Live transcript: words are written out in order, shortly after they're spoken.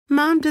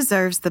Mom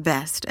deserves the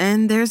best,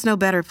 and there's no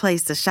better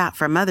place to shop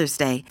for Mother's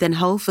Day than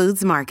Whole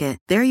Foods Market.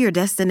 They're your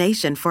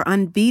destination for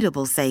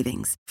unbeatable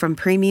savings, from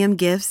premium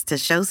gifts to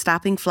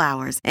show-stopping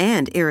flowers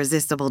and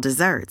irresistible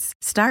desserts.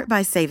 Start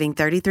by saving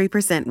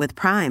 33% with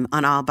Prime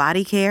on all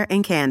body care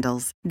and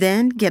candles.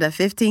 Then get a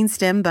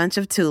 15-stem bunch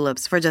of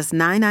tulips for just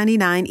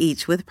 $9.99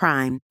 each with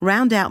Prime.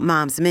 Round out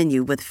Mom's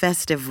menu with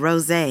festive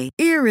rosé,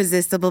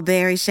 irresistible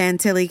berry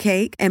chantilly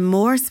cake, and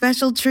more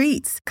special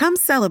treats. Come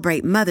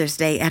celebrate Mother's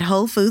Day at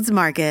Whole Foods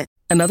Market.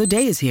 Another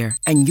day is here,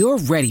 and you're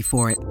ready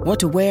for it. What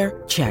to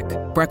wear? Check.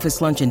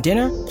 Breakfast, lunch, and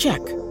dinner? Check.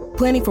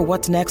 Planning for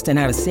what's next and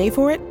how to save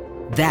for it?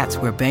 That's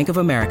where Bank of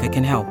America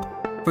can help.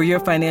 For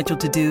your financial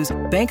to-dos,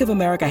 Bank of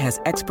America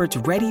has experts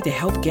ready to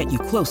help get you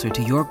closer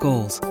to your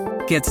goals.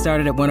 Get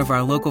started at one of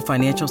our local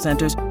financial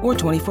centers or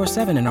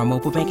 24/7 in our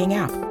mobile banking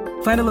app.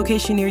 Find a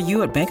location near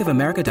you at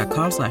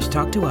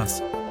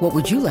bankofamerica.com/talktous. What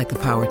would you like the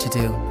power to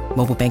do?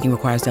 Mobile banking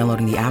requires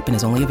downloading the app and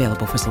is only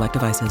available for select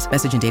devices.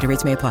 Message and data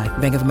rates may apply.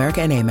 Bank of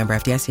America N.A., member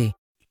FDIC.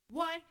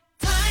 What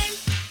time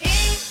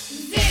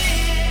is it?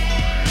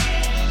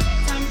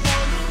 Time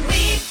for the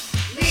weekly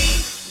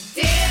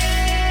dish.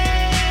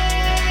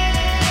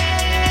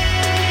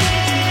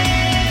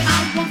 I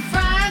want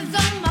fries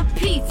on my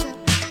pizza,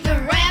 the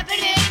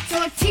rabbit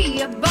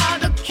tortilla,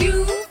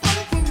 barbecue from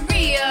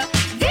Korea.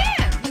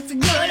 Damn, that's a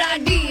good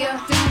idea.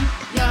 Don't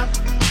yuck,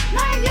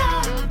 my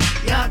yuck,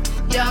 yuck,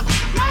 yuck,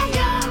 my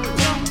yuck,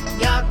 don't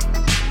yuck,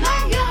 my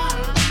yuck,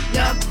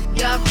 yuck,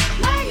 yuck,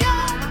 my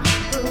yuck.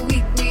 The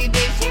weekly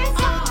dish is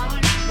on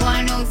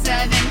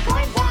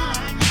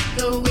 107.1.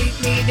 The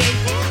weekly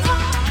dish is on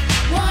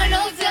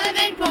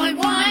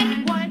 107.1.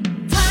 What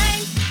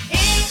time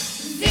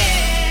is it?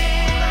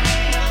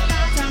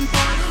 Time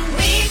for the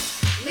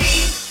weekly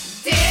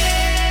dish.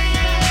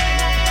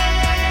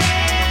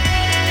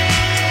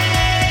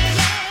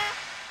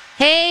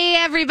 Hey,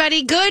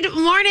 everybody. Good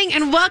morning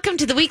and welcome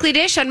to the Weekly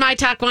Dish on My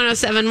Talk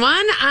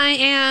 1071. I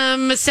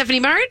am Stephanie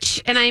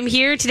March, and I'm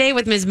here today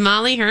with Ms.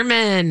 Molly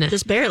Herman.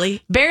 Just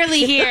barely.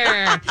 Barely here.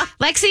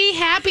 Lexi,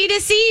 happy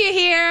to see you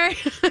here.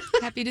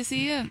 Happy to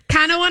see you.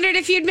 Kind of wondered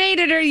if you'd made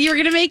it or you were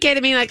going to make it. I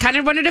mean, I kind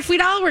of wondered if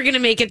we'd all were going to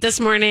make it this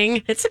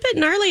morning. It's a bit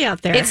gnarly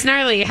out there. It's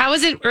gnarly. How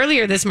was it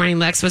earlier this morning,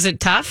 Lex? Was it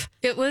tough?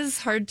 It was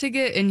hard to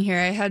get in here.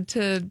 I had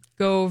to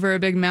go over a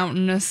big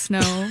mountain of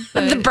snow.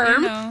 But, The berm?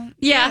 you know,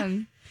 Yeah.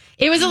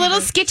 It was a little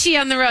sketchy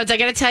on the roads. I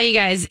got to tell you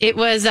guys, it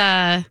was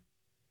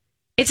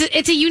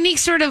it's a unique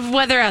sort of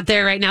weather out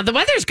there right now. The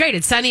weather's great.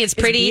 It's sunny. It's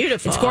pretty. It's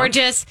beautiful. It's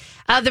gorgeous.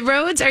 The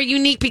roads are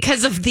unique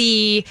because of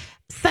the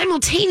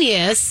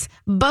simultaneous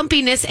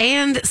bumpiness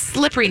and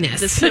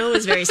slipperiness. The snow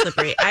is very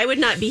slippery. I would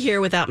not be here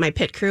without my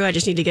pit crew. I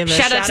just need to give a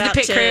Shout out to the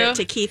pit crew.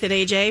 to Keith and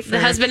AJ. For, The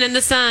husband and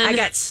the son. I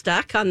got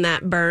stuck on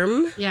that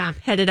berm. Yeah.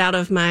 Headed out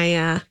of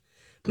my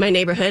my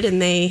neighborhood,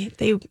 and they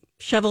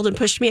shoveled and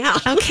pushed me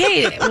out.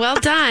 Okay, well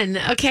done.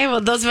 Okay,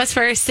 well, those of us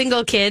for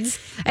single kids.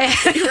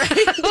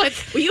 Well,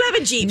 you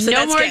have a Jeep, so no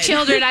that's more good.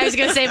 children. I was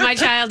going to say my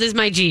child is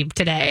my Jeep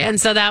today.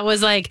 And so that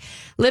was like,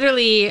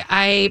 literally,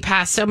 I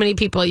passed so many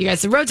people. You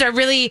guys, the roads are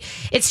really,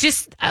 it's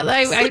just,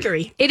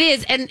 Slickery. It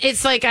is. And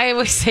it's like, I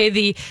always say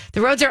the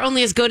roads are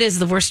only as good as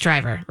the worst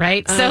driver,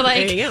 right? So there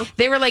like, you go.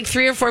 they were like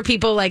 3 or 4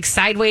 people like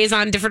sideways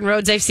on different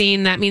roads I've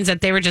seen. That means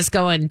that they were just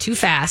going too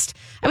fast.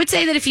 I would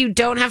say that if you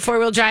don't have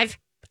 4-wheel drive,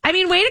 I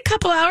mean, wait a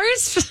couple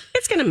hours.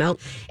 It's going to melt.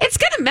 It's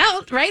going to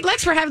melt, right?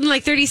 Lex, we're having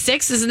like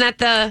 36. Isn't that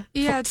the...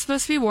 Yeah, it's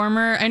supposed to be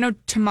warmer. I know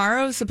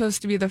tomorrow's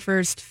supposed to be the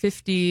first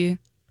 50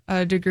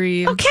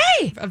 degree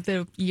Okay. of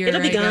the year. It'll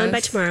be I gone by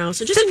guess. tomorrow.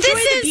 So just So enjoy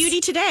this the is-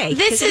 beauty today.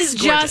 This 'cause it is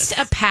gorgeous. just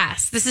a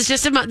pass. This is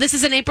just this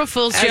is an April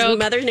Fool's As joke.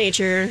 Mother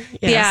Nature.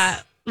 Yes. Yeah.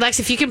 Lex,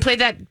 if you can play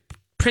that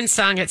Prince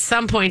song at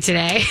some point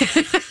today,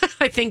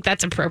 I think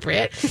that's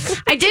appropriate.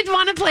 I did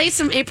want to play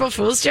some April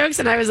Fool's jokes,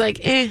 and I was like,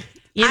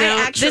 you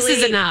know, this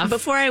is enough.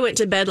 Before I went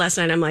to bed last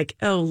night, I'm like,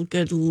 oh,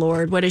 good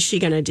Lord, what is she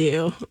going to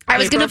do? I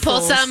was going to April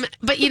pull Fools. some,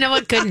 but you know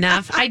what? Good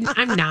enough. I'm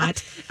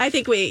not. I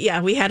think we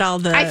had all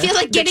the I feel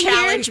like the getting here-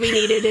 challenge we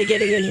needed to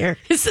getting in here.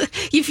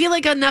 You feel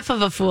like enough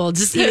of a fool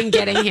just even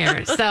getting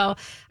here. So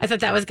I thought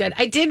that was good.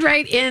 I did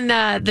write in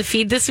the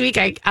feed this week.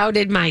 I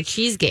outed my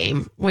cheese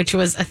game, which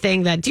was a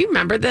thing that. Do you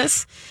remember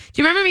this?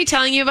 Do you remember me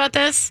telling you about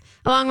this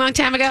a long, long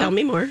time ago? Tell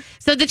me more.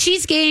 So the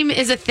cheese game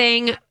is a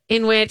thing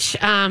in which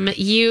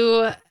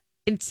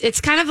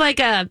it's kind of like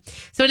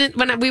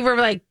when we were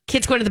like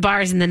kids going to the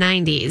bars in the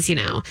 90s, you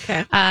know.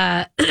 Okay.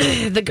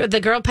 The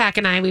girl pack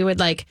and I, we would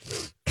like,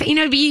 you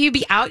know, you'd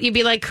be out, you'd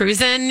be like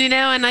cruising, you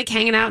know, and like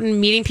hanging out and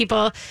meeting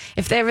people.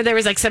 If ever there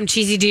was like some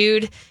cheesy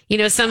dude, you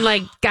know, some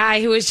like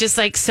guy who was just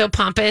like so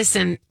pompous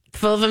and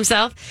full of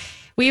himself,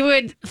 we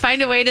would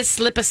find a way to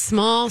slip a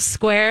small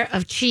square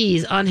of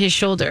cheese on his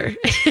shoulder.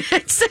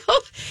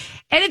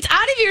 And it's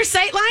out of your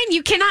sight line.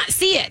 You cannot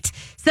see it.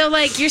 So,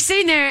 like, you're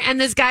sitting there, and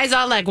this guy's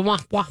all like, wah,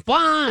 wah,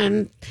 wah,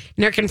 and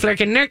nurkin,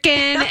 flirkin, nurkin,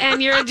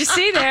 and you're just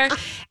sitting there,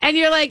 and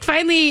you're like,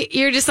 finally,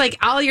 you're just like,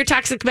 all your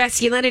toxic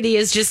masculinity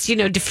is just, you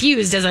know,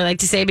 diffused, as I like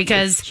to say,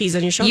 because Cheese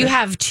on your shoulder. you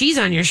have cheese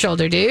on your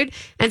shoulder, dude.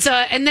 And so,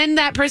 and then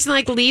that person,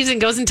 like, leaves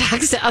and goes and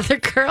talks to other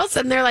girls,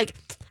 and they're like,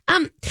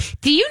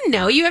 Do you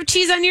know you have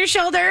cheese on your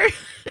shoulder?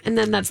 And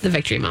then that's the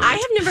victory moment. I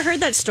have never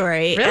heard that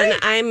story. Really? And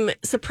I'm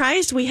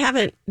surprised we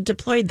haven't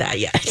deployed that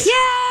yet. Yeah.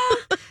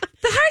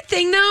 The hard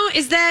thing, though,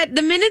 is that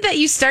the minute that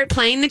you start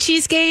playing the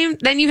cheese game,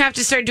 then you have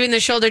to start doing the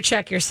shoulder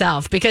check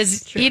yourself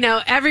because,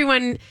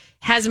 everyone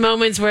has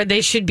moments where they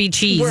should be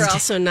cheesed. We're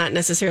also not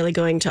necessarily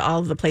going to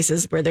all of the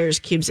places where there's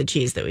cubes of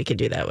cheese that we could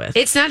do that with.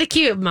 It's not a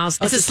cube, Mouse.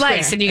 It's a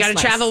slice, square. and you got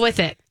to travel with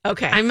it.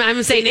 Okay.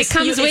 I'm saying it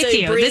comes with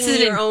you. This is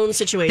your own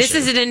situation. This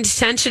is an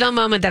intentional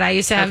moment that I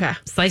used to have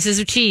slices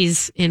of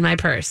cheese in my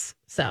purse.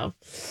 So,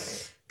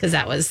 because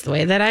that was the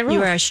way that I rolled.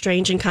 You are a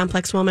strange and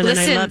complex woman,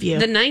 Listen, and I love you.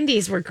 The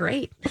 90s were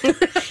great.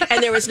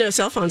 And there was no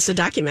cell phones to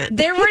document.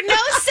 There were no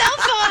cell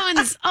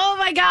phones. Oh,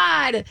 my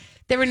God.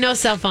 There were no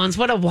cell phones.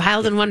 What a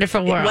wild and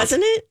wonderful world.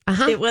 Wasn't it?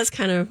 Uh-huh. It was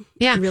kind of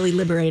really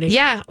liberating.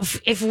 Yeah.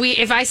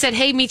 If I said,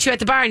 hey, meet you at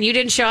the bar and you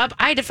didn't show up,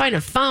 I had to find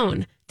a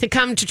phone to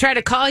come to try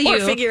to call you. Or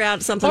figure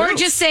out something Or else.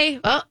 just say,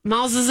 well,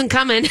 Malls isn't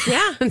coming.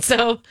 Yeah. And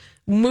so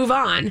move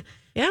on.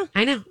 Yeah.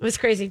 I know. It was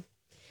crazy.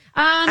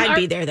 I'd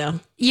be there,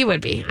 though. You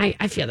would be.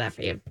 I feel that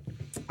for you.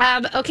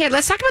 Okay,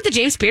 let's talk about the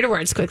James Beard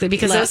Awards quickly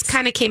because those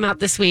kind of came out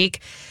this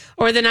week.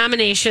 Or the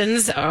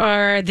nominations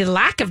or the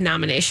lack of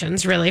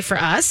nominations, really, for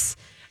us.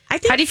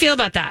 How do you feel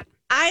about that?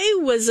 I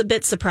was a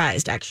bit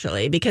surprised,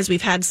 actually, because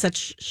we've had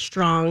such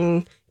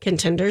strong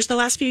contenders the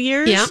last few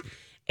years. Yeah.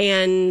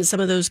 And some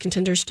of those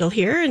contenders still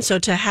here. And so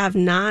to have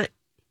not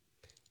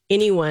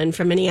anyone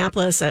from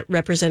Minneapolis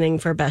representing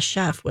for Best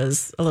Chef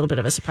was a little bit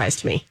of a surprise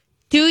to me.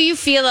 Do you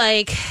feel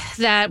like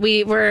that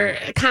we were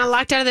kind of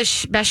locked out of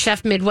the Best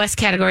Chef Midwest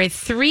category?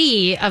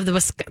 Three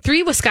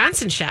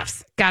Wisconsin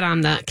chefs got on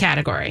the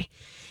category.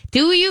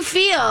 Do you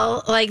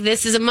feel like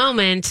this is a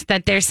moment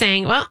that they're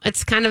saying, well,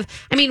 it's kind of,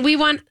 we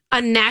won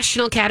a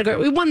national category.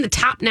 We won the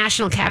top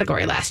national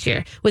category last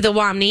year with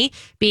Awamni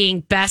being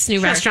best new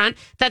restaurant.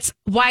 That's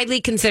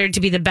widely considered to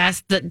be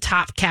the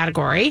top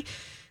category,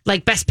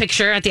 like best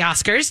picture at the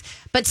Oscars.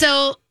 But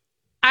so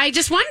I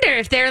just wonder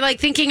if they're like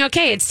thinking,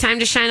 okay, it's time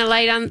to shine a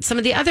light on some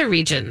of the other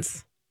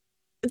regions.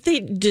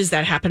 Does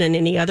that happen in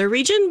any other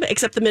region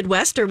except the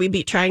Midwest? Are we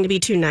trying to be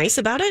too nice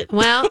about it?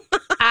 Well,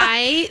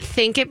 I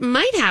think it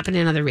might happen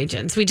in other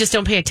regions. We just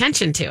don't pay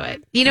attention to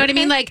it. You know what I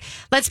mean? Like,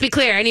 let's be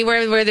clear.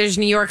 Anywhere where there's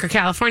New York or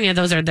California,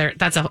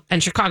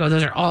 and Chicago,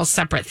 those are all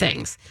separate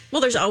things.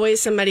 Well, there's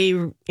always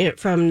somebody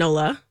from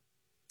NOLA.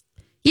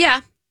 Yeah.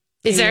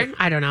 Is there?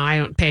 I don't know. I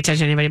don't pay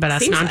attention to anybody but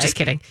us. Seems No, I'm like. just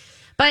kidding.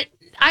 But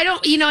I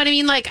don't, you know what I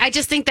mean? Like, I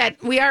just think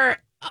that we are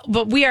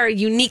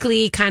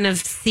uniquely kind of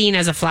seen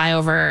as a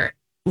flyover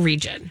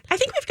region. I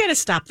think we've got to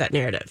stop that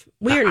narrative.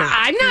 We are not.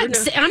 I'm not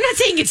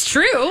saying it's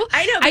true.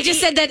 I know. I just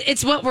said that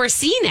it's what we're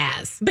seen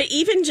as. But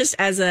even just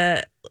as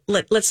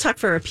let's talk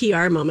for a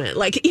PR moment.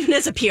 Like, even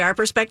as a PR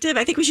perspective,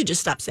 I think we should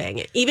just stop saying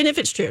it. Even if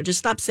it's true, just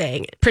stop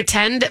saying it.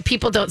 Pretend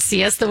people don't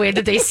see us the way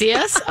that they see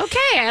us.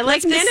 Okay, I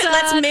like this.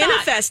 Let's thought.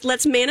 manifest.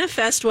 Let's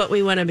manifest what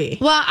we want to be.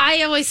 Well,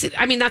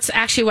 that's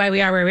actually why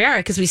we are where we are,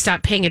 because we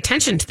stopped paying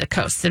attention to the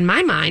coasts. In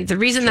my mind, the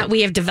reason that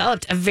we have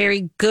developed a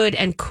very good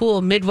and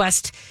cool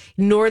Midwest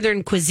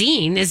Northern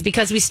cuisine is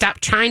because we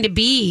stopped trying to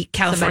be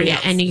California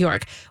and New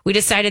York. We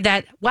decided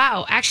that,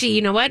 wow, actually,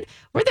 you know what?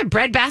 We're the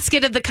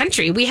breadbasket of the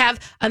country. We have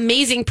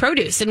amazing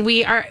produce and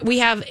we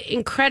have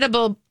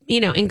incredible,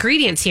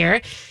 ingredients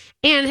here,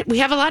 and we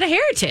have a lot of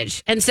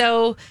heritage. And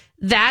so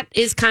that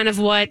is kind of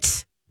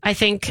what I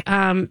think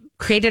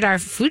created our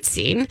food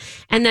scene.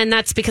 And then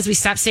that's because we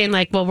stopped saying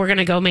like, well, we're going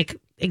to go make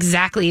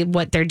exactly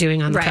what they're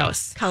doing on the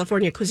coast.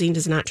 California cuisine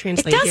does not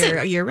translate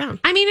here year round.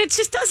 It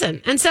just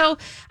doesn't. And so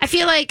I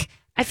feel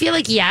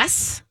like,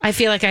 yes, I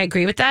feel like I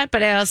agree with that.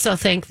 But I also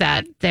think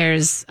that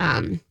there's,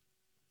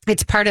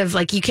 it's part of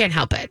like, you can't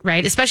help it,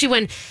 right? Especially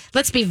when,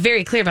 let's be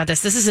very clear about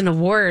this. This is an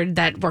award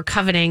that we're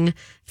coveting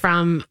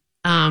from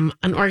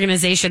an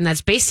organization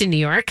that's based in New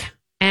York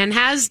and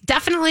has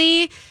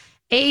definitely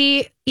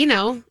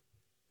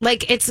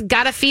it's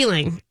got a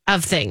feeling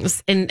of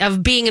things and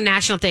of being a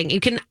national thing. You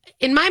can,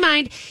 in my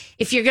mind,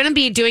 if you're going to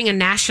be doing a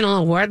national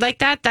award like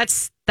that,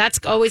 that's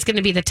always going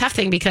to be the tough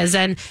thing, because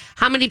then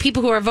how many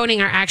people who are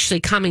voting are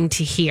actually coming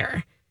to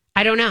hear?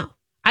 I don't know.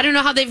 I don't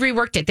know how they've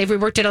reworked it. They've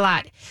reworked it a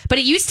lot. But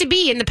it used to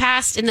be in the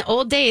past, in the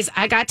old days,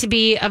 I got to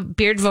be a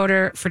Beard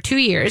voter for 2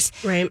 years.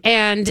 Right.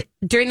 And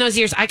during those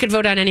years, I could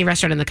vote on any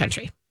restaurant in the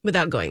country.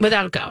 Without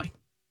going.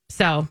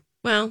 So.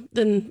 Well,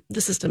 then the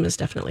system is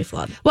definitely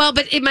flawed. Well,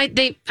 but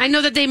I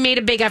know that they made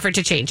a big effort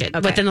to change it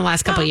within the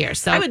last couple of years.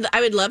 So I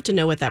would love to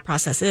know what that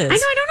process is. I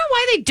don't know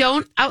why they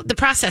don't out the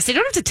process. They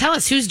don't have to tell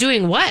us who's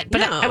doing what,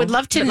 but I would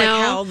love to know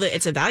how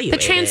it's evaluated.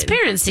 The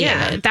transparency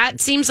of it. That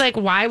seems like,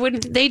 why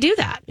wouldn't they do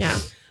that? Yeah.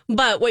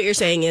 But what you're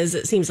saying is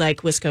it seems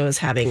like Wisco is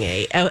having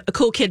a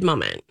cool kid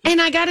moment.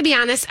 And I got to be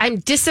honest,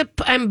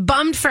 I'm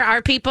bummed for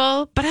our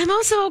people, but I'm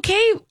also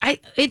okay.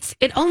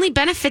 It only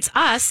benefits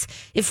us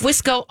if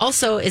Wisco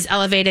also is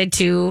elevated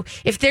to,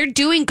 if they're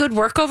doing good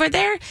work over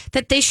there,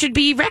 that they should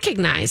be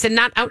recognized and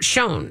not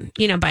outshone,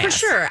 by us. For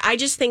sure. I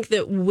just think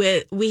that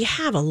we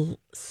have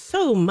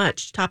so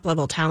much top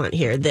level talent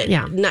here that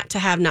not to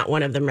have not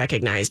one of them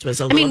recognized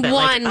was a little bit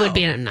one like, would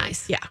be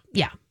nice. Yeah.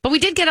 Yeah. But we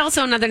did get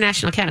also another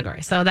national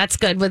category. So that's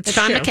good. With That's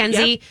Sean true.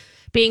 McKenzie Yep.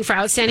 being for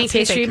Outstanding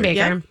Pastry and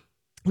Baker. Yep.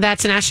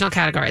 That's a national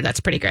category. That's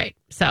pretty great.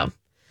 So,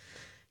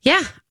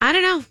 yeah, I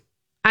don't know.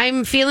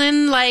 I'm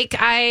feeling like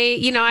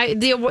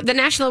the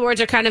national awards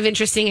are kind of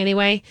interesting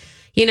anyway.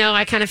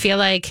 I kind of feel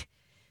like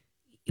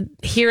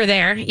here or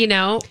there,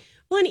 Well,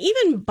 and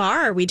even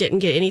bar, we didn't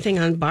get anything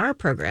on bar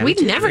program. we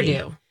did never we?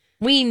 do.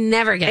 We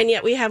never get. And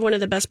yet we have one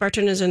of the best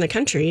bartenders in the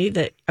country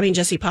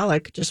Jesse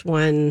Pollock just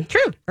won.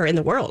 True. Or in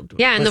the world.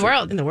 Yeah, in the Was it?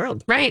 world. In the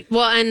world. Right.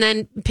 Well, and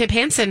then Pip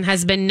Hansen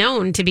has been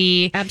known to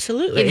be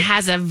Absolutely. It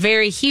has a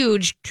very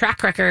huge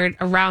track record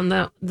around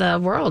the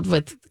world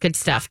with good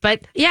stuff.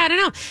 But yeah, I don't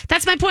know.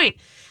 That's my point.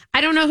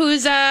 I don't know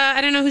who's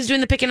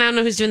doing the picking. I don't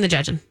know who's doing the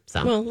judging.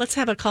 So Well, let's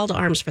have a call to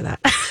arms for that.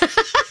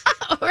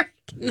 or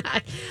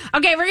not.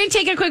 Okay, we're going to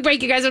take a quick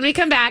break, you guys. When we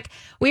come back,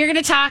 we are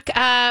going to talk.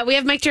 We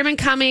have Mike German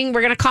coming.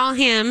 We're going to call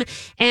him,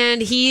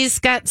 and he's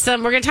got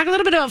some. We're going to talk a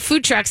little bit about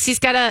food trucks. He's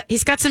got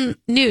some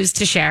news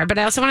to share, but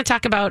I also want to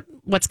talk about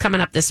what's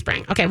coming up this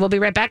spring. Okay, we'll be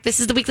right back. This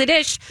is the Weekly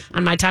Dish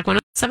on My Talk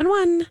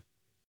 107.1.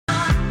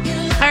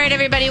 All right,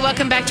 everybody,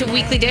 welcome back to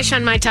Weekly Dish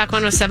on My Talk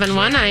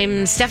 107.1.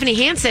 I'm Stephanie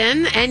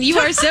Hansen, and you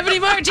are 70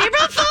 March,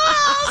 April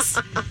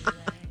Fools.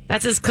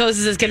 That's as close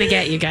as it's going to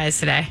get, you guys,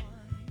 today.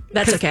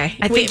 That's okay.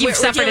 I think you've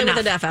suffered dealing enough.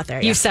 with enough out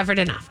there. You've suffered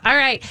enough. All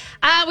right.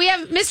 We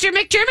have Mr.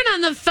 McDermott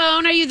on the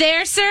phone. Are you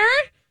there, sir?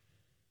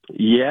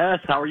 Yes.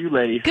 How are you,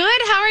 ladies?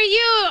 Good. How are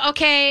you?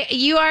 Okay.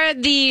 You are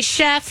the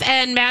chef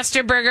and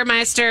master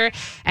burgermeister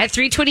at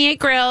 328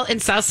 Grill in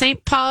South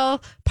St.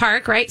 Paul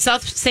Park, right? Is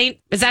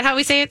that how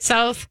we say it?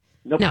 South?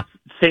 Nope. No.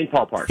 St.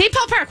 Paul Park. St.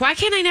 Paul Park. Why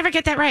can't I never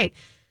get that right?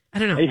 I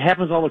don't know. It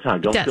happens all the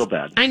time. Don't It does. feel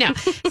bad. I know.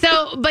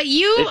 So, but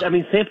you...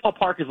 St. Paul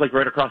Park is like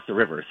right across the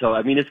river. So,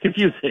 it's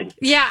confusing.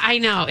 Yeah, I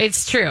know.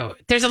 It's true.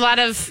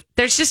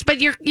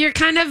 But you're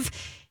kind of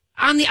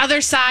on the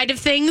other side of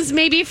things,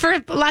 maybe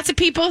for lots of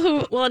people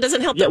who... Well, it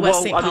doesn't help that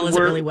West St. Paul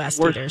isn't really west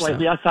we're either.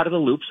 slightly outside of the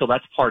loop, so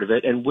that's part of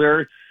it. And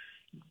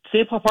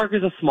St. Paul Park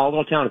is a small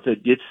little town.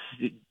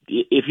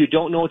 If you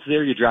don't know it's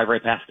there, you drive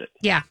right past it.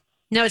 Yeah.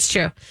 No, it's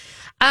true.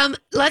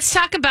 Let's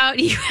talk about,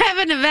 you have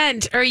an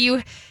event, or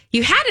you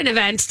had an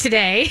event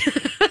today.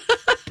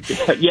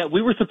 Yeah,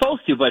 we were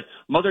supposed to, but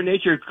Mother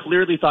Nature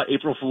clearly thought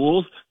April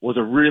Fool's was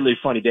a really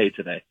funny day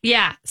today.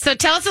 Yeah. So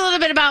tell us a little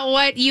bit about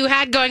what you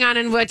had going on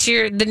and what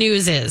the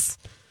news is.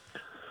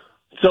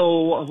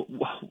 So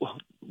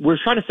we're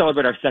trying to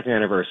celebrate our second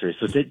anniversary.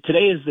 So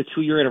today is the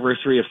 2-year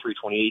anniversary of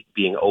 328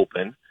 being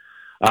open.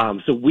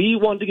 So we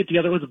wanted to get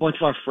together with a bunch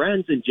of our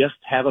friends and just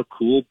have a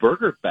cool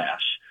burger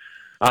bash.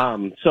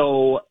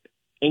 So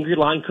Angry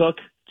Line Cook,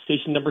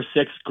 Station Number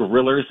 6,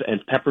 Grillers,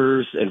 and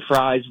Peppers and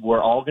Fries,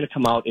 we're all going to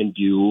come out and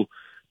do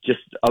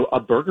just a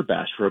burger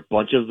bash for a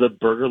bunch of the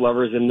burger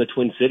lovers in the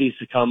Twin Cities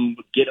to come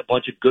get a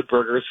bunch of good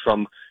burgers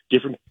from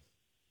different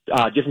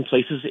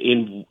places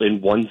in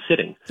one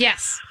sitting.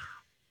 Yes.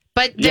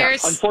 But Yeah,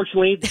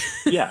 unfortunately,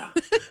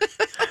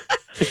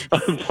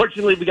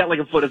 unfortunately, we got like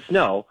a foot of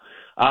snow.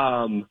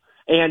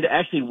 And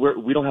actually,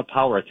 we don't have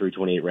power at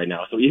 328 right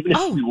now. So even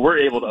if we were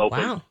able to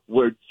open,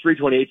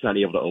 328's not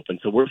able to open.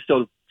 So we're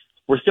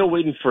still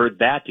waiting for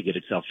that to get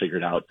itself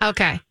figured out.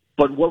 Okay.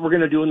 But what we're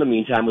going to do in the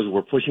meantime is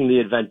we're pushing the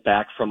event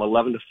back from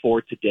 11 to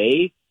 4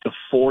 today to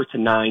 4 to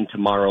 9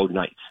 tomorrow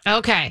night.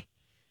 Okay.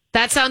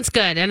 That sounds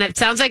good. And it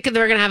sounds like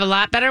they're going to have a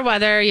lot better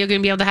weather. You're going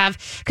to be able to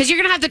because you're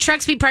going to have the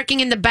trucks be parking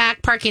in the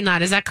back parking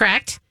lot. Is that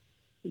correct?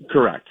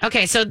 Correct.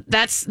 Okay. So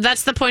that's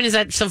the point, is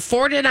that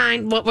 4 to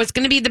 9, what was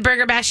going to be the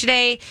Burger Bash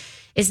today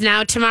is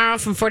now tomorrow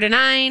from 4 to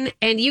 9.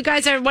 And you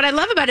guys what I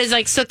love about it is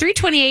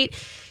 328,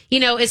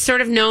 is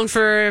sort of known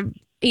for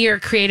your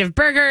creative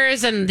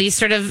burgers and these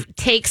sort of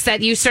takes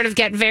that you sort of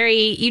get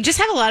you just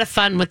have a lot of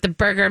fun with the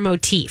burger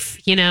motif,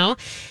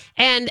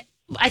 and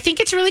I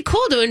think it's really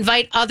cool to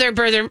invite other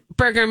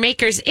burger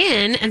makers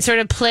in and sort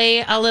of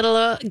play a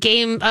little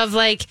game of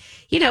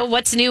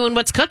what's new and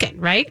what's cooking,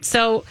 right?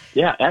 So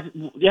there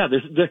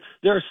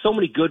are so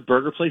many good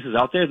burger places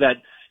out there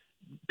that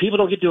people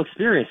don't get to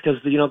experience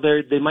because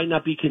they might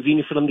not be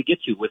convenient for them to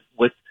get to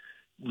with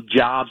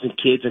jobs and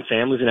kids and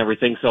families and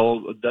everything.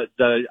 So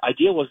the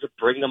idea was to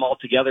bring them all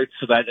together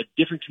so that a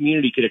different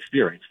community could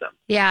experience them.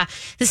 Yeah.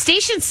 The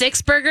Station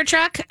 6 burger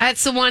truck,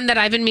 that's the one that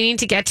I've been meaning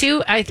to get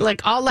to.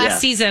 All last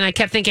season, I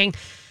kept thinking,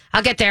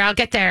 I'll get there.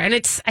 And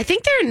I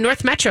think they're in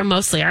North Metro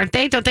mostly, aren't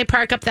they? Don't they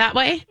park up that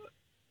way?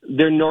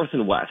 They're north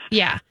and west.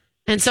 Yeah.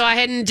 And so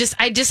I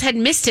just had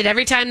missed it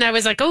every time that I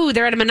was like, oh,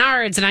 they're at a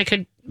Menards, and I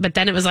could, but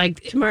then it was like,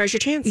 tomorrow's your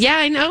chance. Yeah,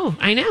 I know.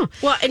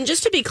 Well, and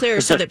just to be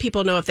clear, so that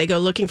people know if they go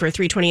looking for a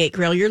 328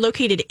 Grill, you're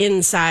located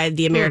inside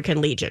the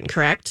American Legion,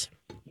 correct?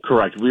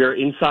 Correct. We are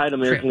inside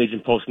American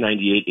Legion Post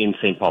 98 in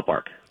St. Paul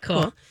Park.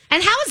 Cool.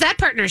 And how has that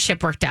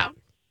partnership worked out?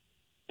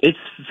 It's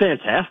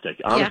fantastic,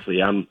 honestly.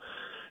 Yeah.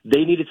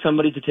 They needed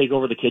somebody to take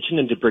over the kitchen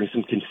and to bring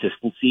some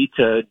consistency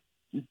to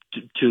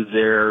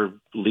their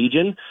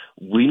Legion.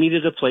 We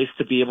needed a place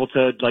to be able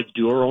to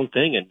do our own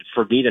thing and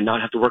for me to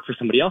not have to work for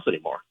somebody else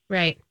anymore.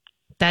 Right.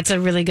 That's a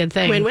really good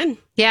thing. Win-win.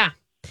 Yeah.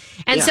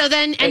 And Yeah. so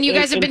then, and you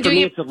guys have been for doing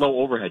me, it. it's a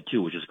low overhead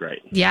too, which is great.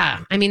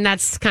 Yeah. I mean,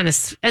 that's kind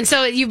of, and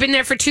so you've been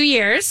there for 2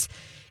 years.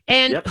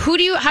 And Yep.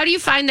 how do you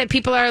find that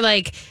people are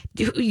like,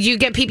 you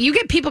get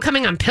people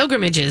coming on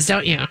pilgrimages,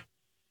 don't you?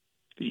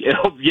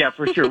 Yeah,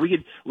 for sure. we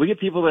get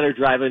people that are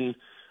driving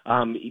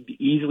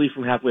easily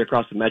from halfway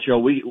across the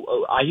metro.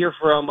 I hear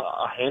from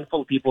a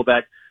handful of people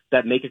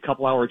that make a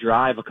couple-hour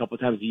drive a couple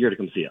times a year to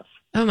come see us.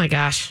 Oh my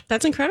gosh.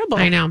 That's incredible.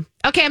 I know.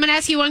 Okay, I'm going to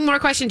ask you one more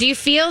question. Do you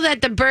feel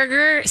that the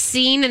burger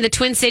scene in the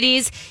Twin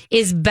Cities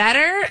is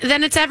better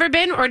than it's ever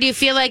been, or do you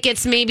feel like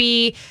it's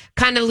maybe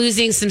kind of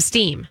losing some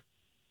steam?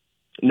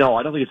 No,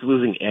 I don't think it's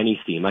losing any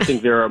steam. I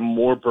think there are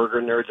more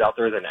burger nerds out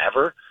there than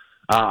ever.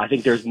 I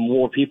think there's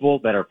more people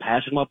that are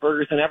passionate about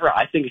burgers than ever.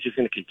 I think it's just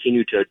going to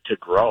continue to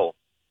grow.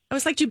 I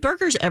was like, do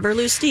burgers ever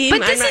lose steam? But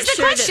this I'm not is the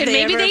sure that question.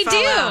 Maybe ever they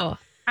fall do. out.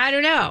 I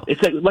don't know.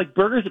 It's like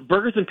burgers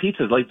and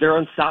pizzas. Like they're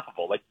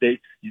unstoppable. Like you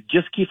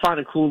just keep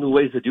finding cool new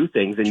ways to do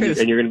things, and you're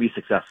going to be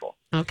successful.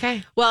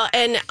 Okay. Well,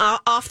 and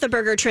off the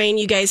burger train,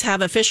 you guys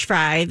have a fish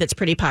fry that's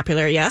pretty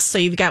popular. Yes, so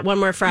you've got one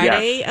more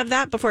Friday of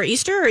that before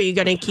Easter, or are you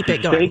going to keep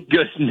it going? Thank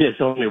goodness,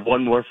 only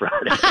one more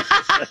Friday.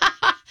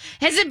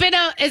 Has it been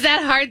is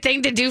that a hard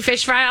thing to do,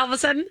 fish fry all of a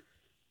sudden?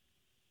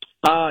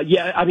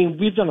 Yeah, I mean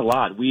we've done a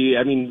lot.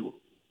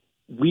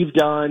 We've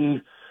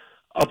done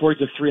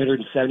upwards of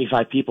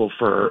 375 people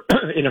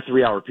in a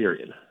 3-hour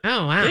period.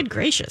 Oh wow! Good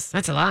gracious,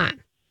 that's a lot.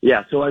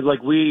 Yeah, so as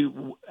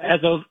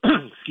of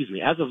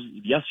as of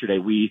yesterday,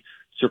 we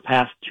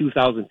surpassed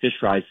 2,000 fish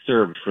fries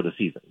served for the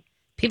season.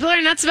 People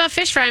are nuts about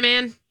fish fry,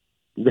 man.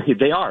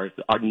 They are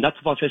nuts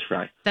about fish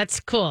fry. That's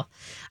cool.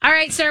 All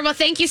right, sir. Well,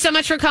 thank you so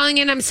much for calling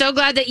in. I'm so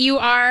glad that you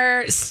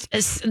are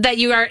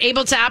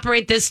able to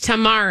operate this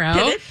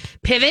tomorrow.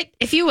 Pivot,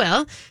 if you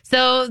will.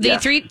 So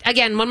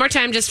again, one more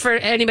time, just for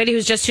anybody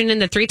who's just tuned in,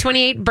 the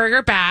 328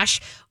 Burger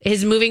Bash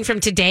is moving from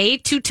today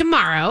to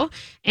tomorrow,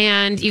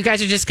 and you guys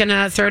are just going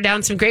to throw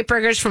down some great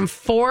burgers from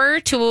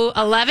 4 to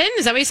 11.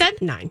 Is that what you said?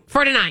 9.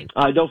 4 to 9.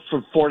 No,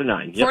 from 4 to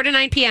 9. Yep. 4 to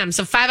 9 p.m.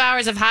 So 5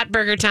 hours of hot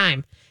burger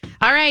time.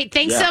 All right.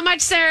 Thanks so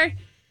much, sir.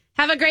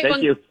 Have a great one.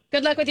 Thank you.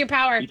 Good luck with your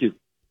power. You too.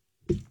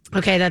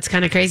 Okay, that's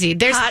kind of crazy.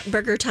 There's hot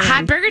burger time.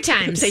 Hot burger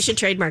times. They should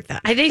trademark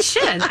that. They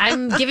should.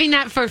 I'm giving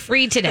that for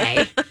free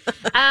today.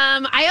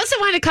 I also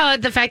want to call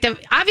it the fact that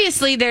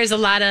obviously there's a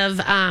lot of,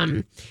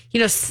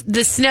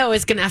 the snow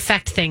is going to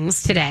affect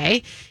things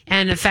today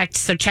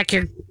so check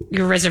your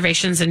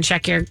reservations and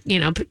check your,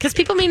 because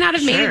people may not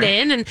have made it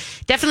in, and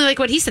definitely like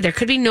what he said, there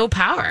could be no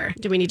power.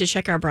 Do we need to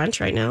check our brunch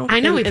right now? I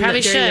know we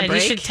probably during should. You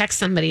should text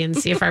somebody and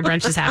see if our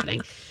brunch is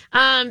happening.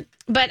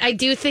 But I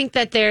do think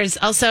that there's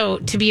also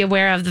to be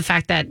aware of the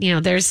fact that,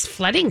 there's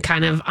flooding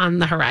kind of on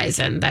the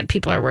horizon that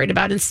people are worried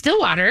about. And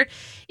Stillwater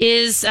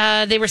is,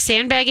 they were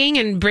sandbagging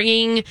and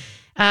bringing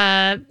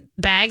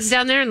bags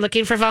down there and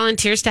looking for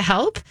volunteers to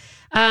help.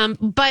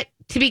 But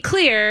to be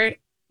clear,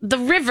 the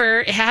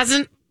river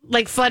hasn't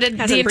flooded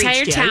the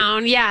entire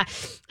town. Yeah.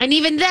 And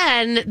even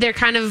then they're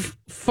kind of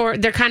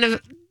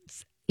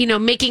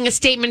making a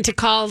statement to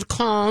call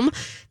calm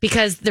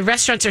because the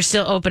restaurants are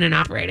still open and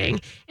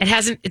operating.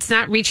 It's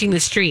not reaching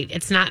the street.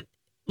 It's not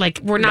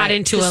we're not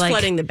into just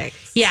flooding the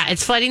banks. Yeah,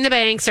 it's flooding the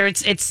banks, or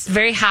it's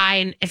very high,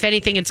 and if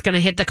anything, it's going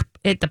to hit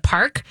the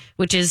park,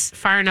 which is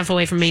far enough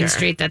away from Main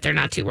Street that they're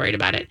not too worried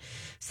about it.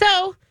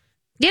 So,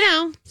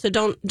 so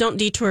don't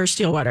detour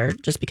Stillwater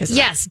just because.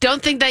 Yes,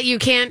 don't think that you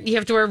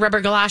have to wear rubber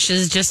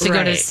galoshes just to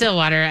go to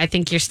Stillwater. I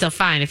think you're still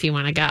fine if you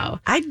want to go.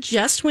 I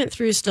just went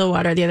through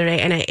Stillwater the other day,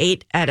 and I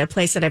ate at a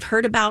place that I've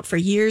heard about for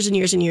years and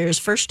years and years.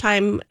 First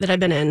time that I've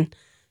been in.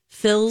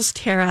 Phil's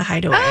Terra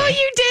Hideaway. Oh,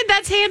 you did?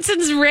 That's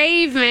Hanson's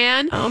rave,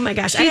 man. Oh my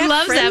gosh, she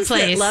loves that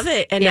place. Love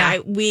it, and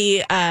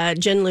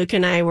Jen, Luke,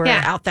 and I were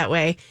out that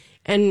way,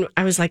 and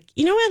I was like,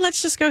 you know what?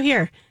 Let's just go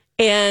here,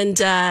 and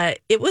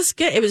it was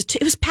good. It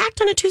was packed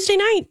on a Tuesday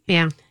night.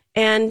 Yeah,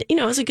 and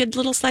it was a good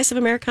little slice of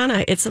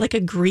Americana. It's like a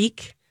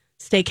Greek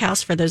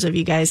steakhouse for those of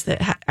you guys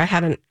that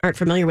aren't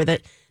familiar with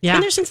it. Yeah,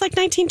 been there since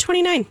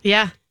 1929.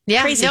 Yeah.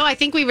 Yeah, crazy. No, I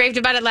think we raved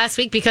about it last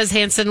week because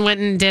Hanson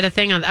went and did a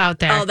thing out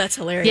there. Oh, that's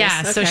hilarious.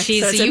 Yeah, okay.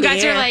 so you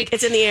guys are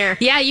it's in the air.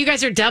 Yeah, you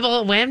guys are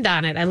double whammed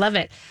on it. I love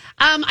it.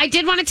 I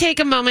did want to take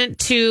a moment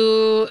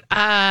to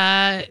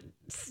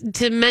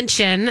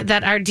mention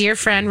that our dear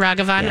friend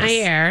Raghavan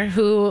Iyer,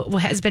 who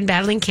has been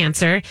battling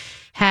cancer,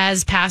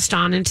 has passed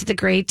on into the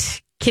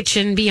great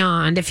kitchen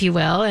beyond, if you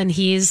will, and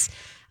he's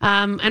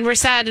and we're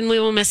sad and we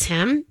will miss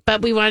him,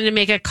 but we wanted to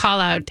make a call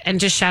out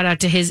and just shout out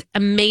to his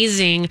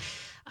amazing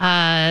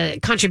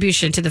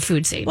contribution to the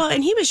food scene. Well,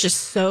 and he was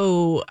just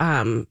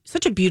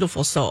such a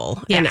beautiful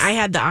soul. Yes. And I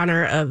had the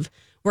honor of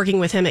working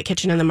with him at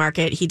Kitchen in the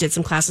Market. He did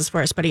some classes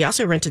for us, but he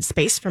also rented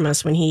space from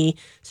us when he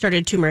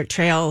started Turmeric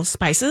Trail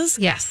Spices.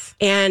 Yes.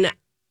 And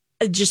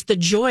just the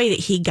joy that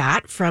he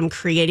got from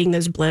creating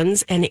those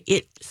blends, and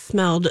it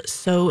smelled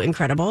so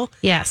incredible.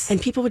 Yes.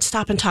 And people would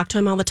stop and talk to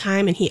him all the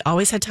time, and he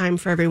always had time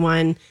for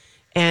everyone,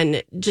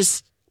 and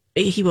just...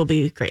 He will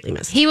be greatly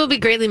missed. He will be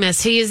greatly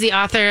missed. He is the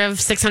author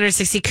of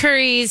 660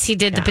 Curries. He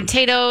did the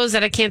potatoes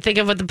that I can't think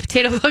of what the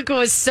potato book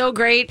was so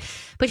great.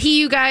 But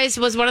you guys,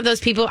 was one of those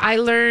people I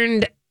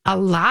learned a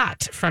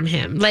lot from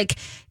him. Like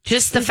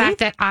just the fact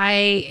that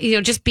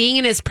just being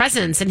in his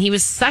presence, and he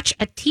was such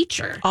a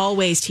teacher.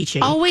 Always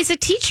teaching. Always a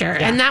teacher.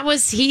 Yeah. And that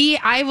was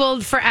I will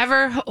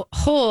forever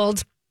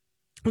hold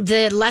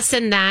the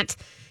lesson that,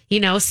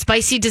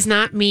 spicy does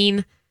not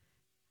mean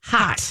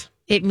hot.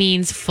 It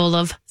means full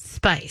of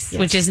spice,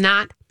 which is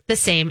not the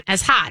same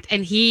as hot.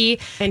 And he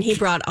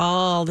brought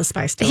all the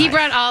spice to life. He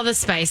brought all the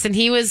spice, and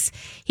he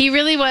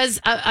really was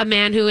a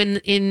man who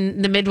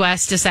in the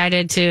Midwest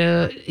decided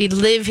to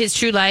live his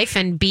true life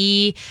and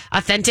be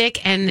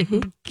authentic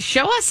and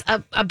show us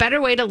a better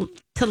way to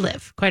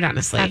live, quite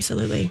honestly.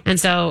 Absolutely. And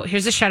so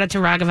here's a shout out to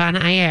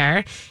Raghavan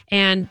Iyer,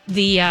 and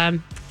the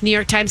New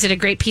York Times did a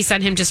great piece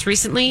on him just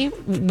recently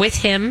with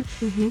him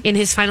in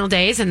his final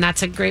days, and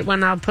that's a great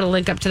one. I'll put a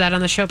link up to that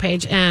on the show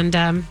page.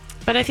 And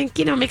but I think,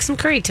 make some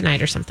curry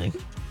tonight or something.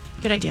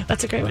 Good idea.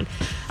 That's a great one.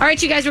 All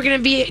right, you guys, we're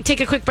going to take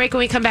a quick break. When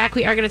we come back,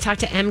 we are going to talk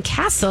to M.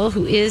 Castle,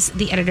 who is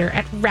the editor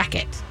at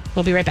Racket.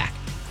 We'll be right back.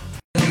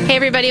 Hey,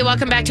 everybody.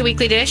 Welcome back to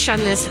Weekly Dish on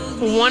this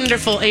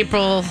wonderful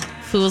April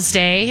Fool's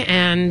Day,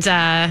 and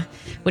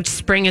which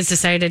spring has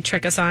decided to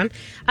trick us on.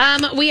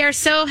 We are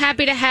so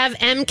happy to have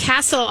M.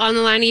 Castle on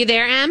the line. Are you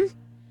there, M?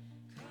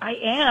 I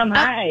am.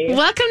 Hi.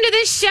 Welcome to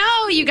this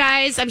show, you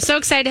guys. I'm so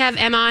excited to have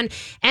Em on.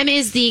 Em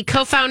is the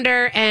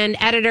co-founder and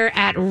editor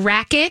at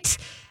Racket.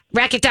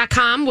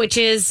 Racket.com, which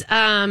is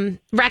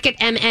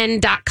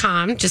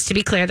racketmn.com, just to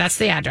be clear, that's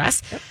the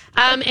address. Yep.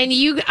 And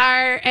you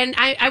are, and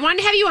I wanted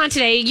to have you on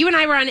today. You and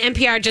I were on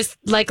NPR just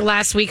like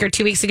last week or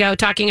 2 weeks ago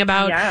talking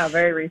about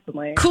very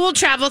recently cool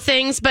travel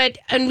things.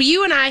 And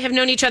you and I have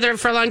known each other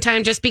for a long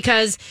time just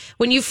because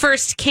when you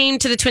first came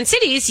to the Twin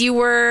Cities, you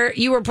were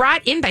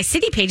brought in by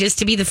City Pages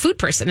to be the food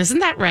person. Isn't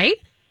that right?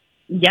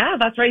 Yeah,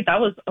 that's right. That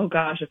was, oh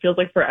gosh, it feels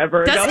like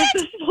forever ago at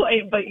this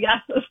point, but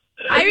yes.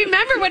 I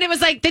remember when it was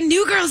like, the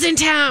new girl's in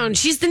town.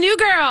 She's the new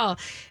girl.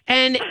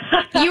 And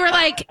you were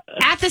like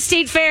at the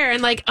state fair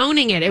and like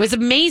owning it. It was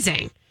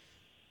amazing.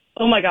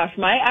 Oh my gosh.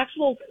 My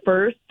actual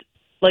first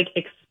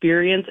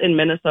experience in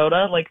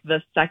Minnesota,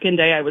 the second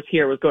day I was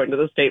here was going to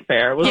the state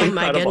fair. It was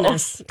incredible. My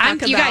goodness.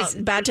 You guys,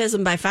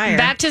 baptism by fire.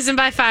 Baptism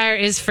by fire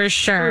is for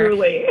sure.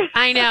 Truly.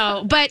 I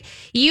know. But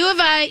you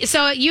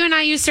and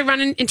I used to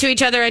run into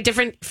each other at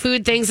different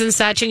food things and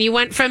such, and you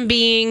went from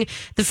being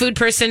the food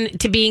person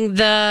to being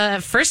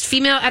the first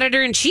female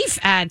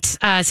editor-in-chief at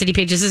City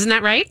Pages. Isn't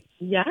that right?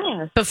 Yes.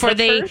 Before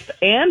first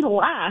and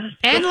last.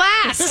 And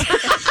last.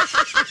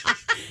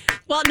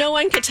 Well, no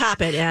one could top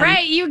it. Em.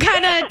 Right. You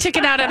kind of took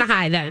it out on a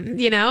high then,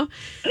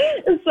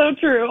 It's so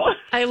true.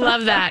 I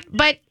love that.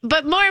 But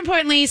more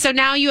importantly, so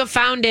now you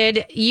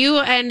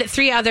and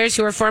 3 others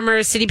who are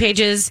former City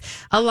Pages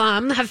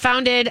alum have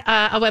founded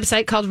a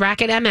website called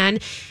Racket MN,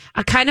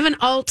 a kind of an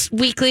alt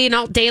weekly and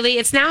alt daily.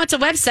 It's a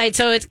website,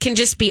 so it can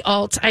just be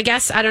alt, I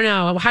guess. I don't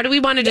know. How do we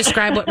want to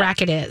describe what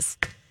Racket is?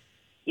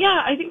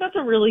 Yeah, I think that's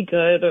a really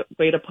good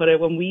way to put it.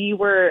 When we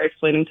were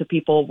explaining to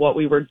people what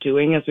we were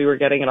doing as we were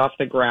getting it off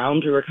the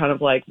ground, we were kind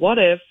of like, what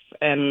if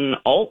an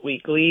alt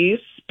weekly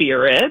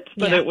spirit,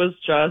 but it was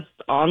just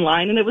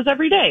online and it was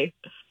every day.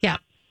 Yeah.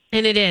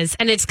 And it is.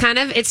 And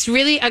it's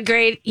really a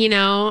great, you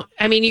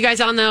guys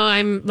all know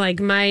I'm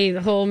like, my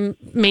whole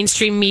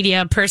mainstream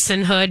media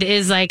personhood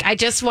is like, I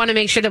just want to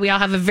make sure that we all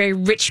have a very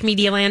rich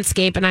media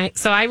landscape. And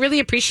so I really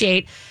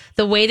appreciate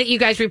the way that you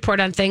guys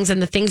report on things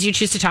and the things you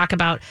choose to talk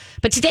about.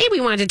 But today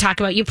we wanted to talk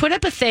about, you put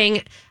up a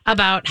thing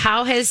about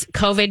how has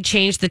COVID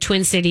changed the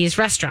Twin Cities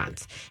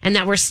restaurants and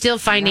that we're still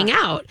finding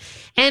out.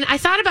 And I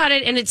thought about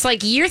it, and it's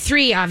like year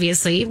 3,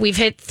 obviously. We've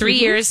hit 3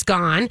 years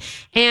gone.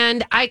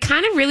 And I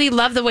kind of really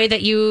love the way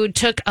that you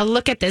took a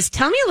look at this.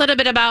 Tell me a little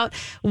bit about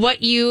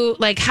what you,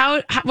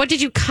 what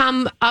did you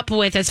come up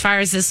with as far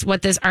as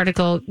what this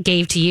article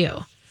gave to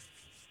you?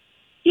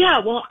 Yeah,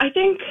 well, I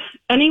think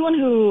anyone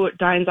who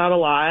dines out a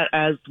lot,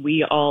 as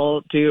we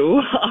all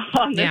do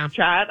on this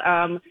chat,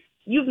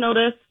 you've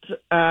noticed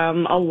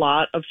a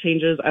lot of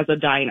changes as a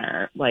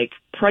diner. Like,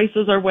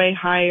 prices are way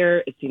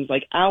higher. It seems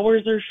like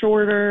hours are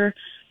shorter.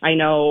 I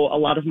know a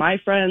lot of my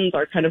friends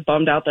are kind of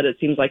bummed out that it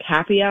seems like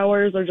happy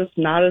hours are just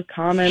not as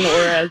common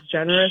or as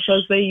generous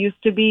as they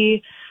used to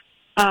be.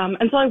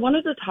 And so I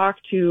wanted to talk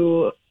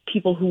to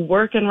people who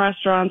work in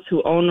restaurants,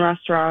 who own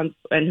restaurants,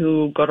 and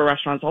who go to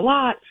restaurants a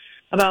lot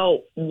about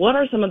what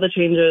are some of the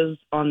changes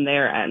on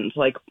their end.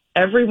 Like,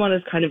 everyone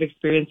is kind of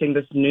experiencing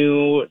this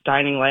new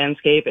dining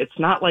landscape. It's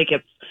not like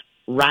it's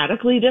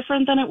radically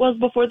different than it was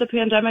before the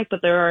pandemic,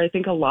 but there are, I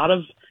think, a lot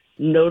of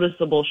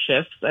noticeable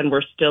shifts, and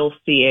we're still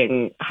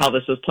seeing how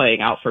this is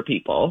playing out for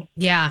people.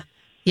 Yeah.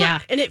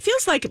 Yeah. And it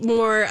feels like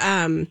more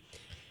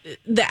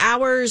the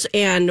hours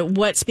and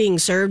what's being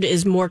served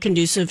is more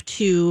conducive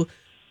to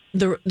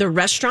the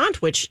restaurant,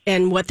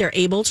 and what they're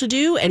able to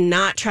do, and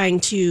not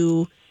trying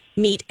to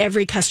meet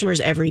every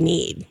customer's every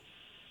need.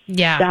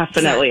 Yeah,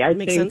 definitely. I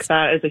think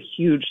that is a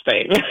huge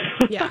thing.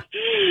 Yeah.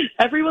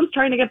 Everyone's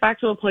trying to get back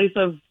to a place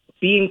of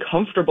being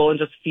comfortable and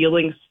just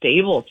feeling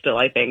stable still,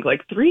 I think.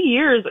 3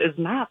 years is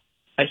not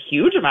a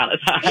huge amount of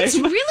time. It's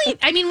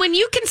really, when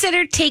you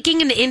consider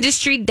taking an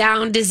industry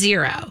down to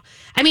zero,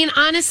 I mean,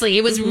 honestly,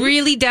 it was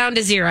really down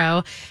to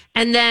zero.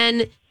 And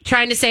then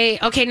trying to say,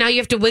 okay, now you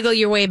have to wiggle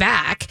your way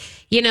back.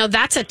 You know,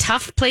 that's a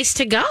tough place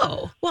to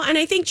go. Well, and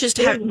I think just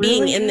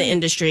being in the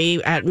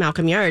industry at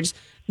Malcolm Yards,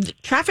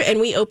 traffic, and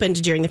we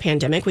opened during the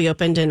pandemic. We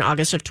opened in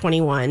August of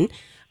 21.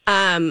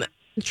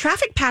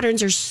 Traffic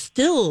patterns are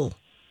still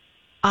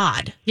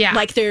odd. Yeah.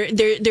 Like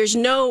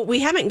we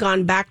haven't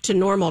gone back to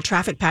normal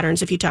traffic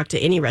patterns if you talk to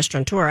any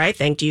restaurateur, I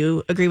think. Do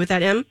you agree with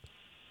that, Em?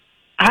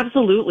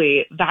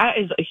 Absolutely. That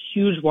is a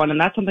huge one. And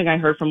that's something I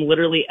heard from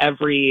literally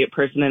every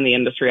person in the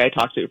industry I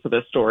talked to for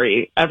this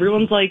story.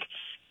 Everyone's like,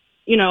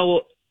 you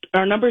know,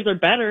 our numbers are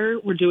better.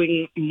 We're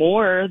doing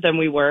more than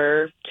we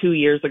were 2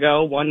 years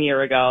ago, 1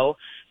 year ago,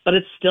 but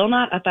it's still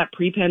not at that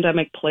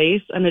pre-pandemic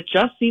place. And it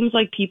just seems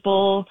like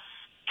people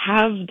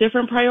have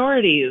different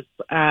priorities.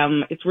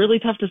 It's really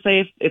tough to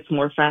say if it's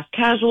more fast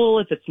casual,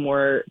 if it's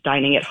more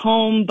dining at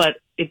home, but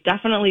it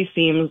definitely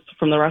seems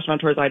from the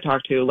restaurateurs I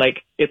talk to,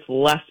 like it's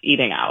less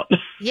eating out.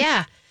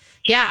 Yeah.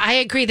 Yeah, I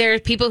agree. There are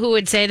people who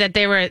would say that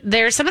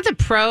there are some of the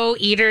pro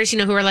eaters, you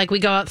know, who are like, we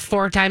go out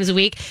 4 times a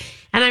week.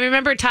 And I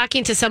remember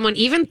talking to someone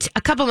even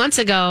a couple months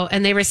ago,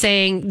 and they were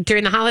saying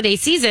during the holiday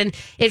season,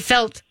 it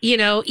felt, you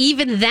know,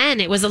 even then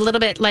it was a little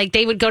bit like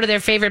they would go to their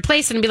favorite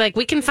place and be like,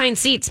 we can find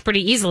seats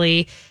pretty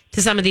easily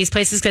to some of these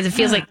places because it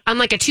feels like,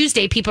 unlike a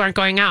Tuesday, people aren't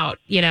going out,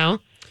 you know?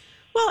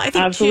 Well, I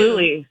think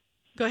absolutely.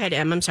 Go ahead,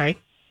 Em. I'm sorry.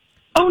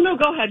 Oh, no,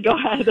 go ahead.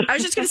 I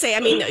was just going to say,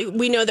 I mean,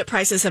 we know that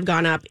prices have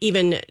gone up,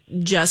 even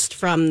just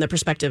from the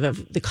perspective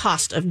of the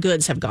cost of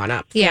goods have gone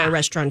up for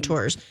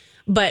restaurateurs.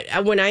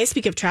 But when I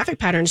speak of traffic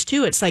patterns,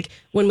 too, it's like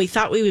when we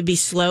thought we would be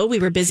slow, we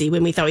were busy.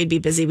 When we thought we'd be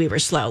busy, we were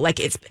slow.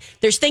 Like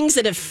there's things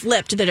that have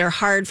flipped that are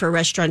hard for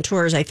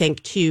restaurateurs, I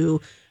think, to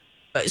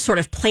sort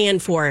of plan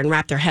for and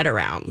wrap their head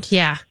around.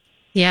 Yeah.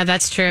 Yeah,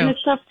 that's true. And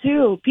it's tough,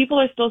 too. People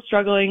are still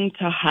struggling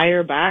to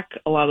hire back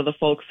a lot of the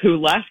folks who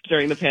left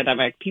during the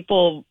pandemic.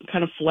 People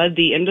kind of fled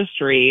the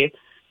industry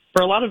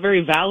for a lot of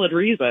very valid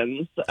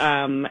reasons,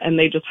 and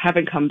they just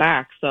haven't come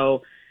back.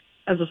 So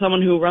as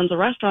someone who runs a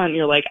restaurant,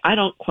 you're like, I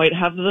don't quite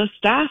have the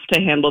staff to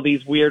handle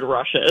these weird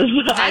rushes.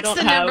 That's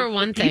the number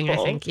one thing, I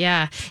think.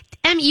 Yeah.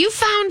 You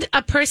found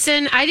a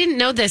person, I didn't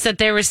know this, that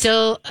there were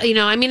still, you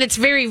know, I mean, it's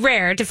very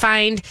rare to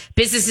find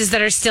businesses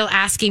that are still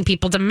asking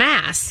people to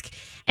mask.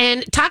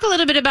 And talk a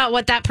little bit about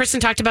what that person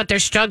talked about, their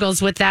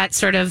struggles with that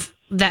sort of,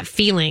 that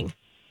feeling.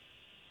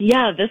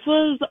 Yeah, this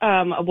was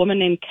a woman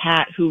named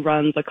Kat who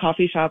runs a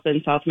coffee shop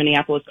in South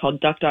Minneapolis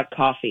called Duck Duck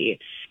Coffee.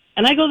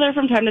 And I go there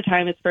from time to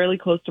time. It's fairly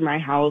close to my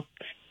house.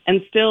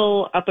 And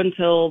still, up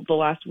until the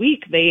last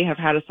week, they have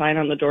had a sign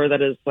on the door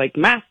that is like,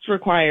 masks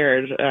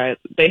required.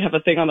 They have a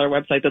thing on their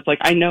website that's like,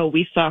 I know,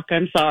 we suck,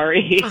 I'm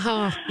sorry.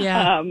 Oh,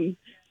 yeah.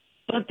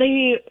 But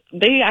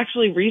they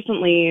actually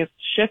recently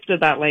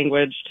shifted that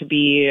language to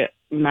be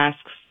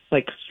masks,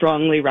 like,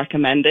 strongly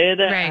recommended.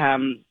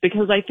 Right.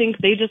 Because I think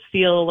they just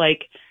feel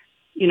like,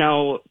 you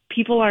know,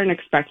 people aren't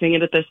expecting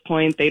it at this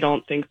point. They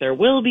don't think there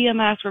will be a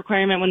mask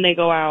requirement when they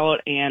go out,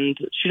 and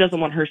she doesn't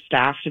want her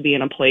staff to be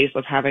in a place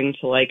of having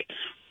to, like,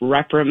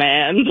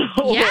 reprimand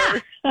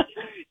or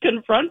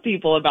confront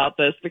people about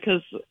this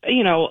because,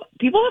 you know,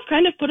 people have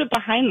kind of put it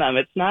behind them.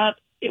 It's not,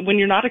 when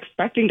you're not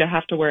expecting to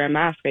have to wear a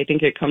mask, I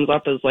think it comes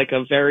up as, like,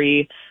 a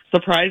very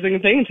surprising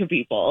thing to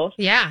people.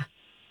 Yeah.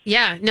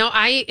 Yeah. No,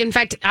 in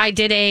fact, I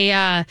did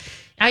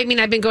I've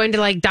been going to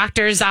like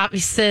doctor's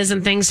offices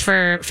and things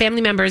for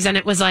family members, and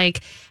it was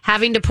like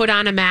having to put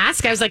on a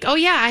mask. I was like, oh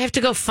yeah, I have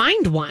to go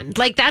find one.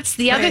 Like that's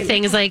the other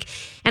thing is like,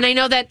 and I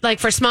know that like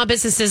for small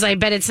businesses, I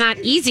bet it's not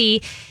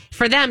easy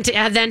for them to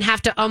then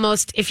have to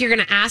almost, if you're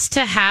going to ask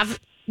to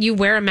have you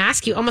wear a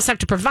mask, you almost have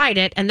to provide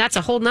it. And that's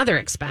a whole nother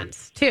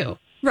expense too.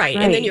 Right.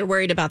 And then you're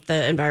worried about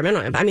the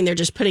environmental. I mean, they're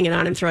just putting it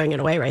on and throwing it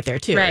away right there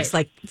too. Right. It's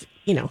like,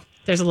 you know,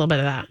 there's a little bit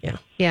of that. Yeah.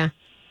 Yeah.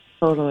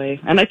 Totally.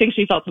 And I think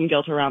she felt some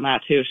guilt around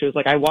that too. She was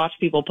like, I watch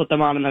people put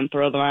them on and then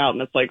throw them out.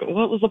 And it's like,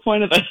 what was the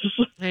point of this?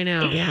 I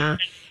know. Yeah.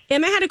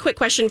 Em, I had a quick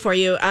question for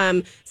you.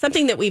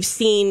 Something that we've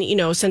seen, you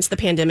know, since the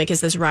pandemic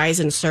is this rise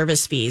in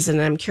service fees. And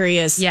I'm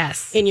curious,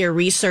 in your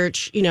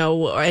research, you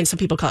know, and some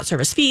people call it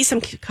service fee, some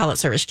call it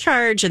service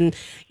charge. And,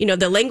 you know,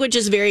 the language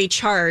is very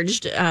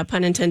charged,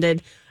 pun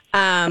intended,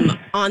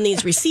 on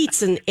these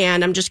receipts. And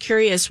I'm just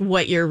curious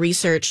what your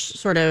research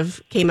sort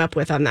of came up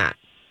with on that.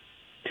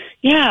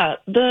 Yeah,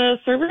 the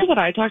servers that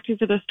I talked to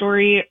for this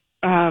story,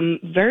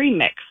 very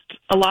mixed.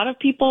 A lot of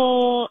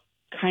people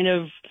kind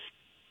of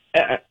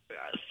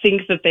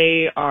think that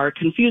they are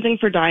confusing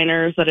for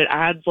diners, that it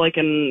adds like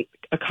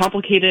a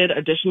complicated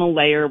additional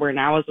layer where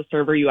now as a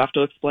server you have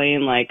to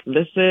explain like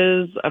this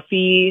is a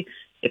fee,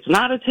 it's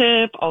not a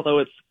tip, although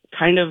it's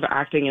kind of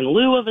acting in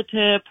lieu of a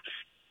tip.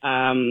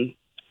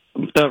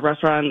 The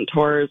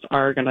restaurateurs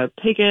are going to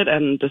take it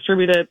and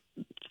distribute it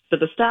to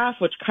the staff,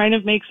 which kind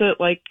of makes it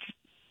like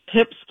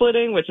tip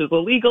splitting, which is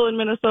illegal in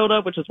Minnesota,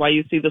 which is why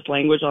you see this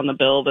language on the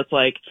bill that's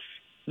like,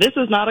 this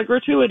is not a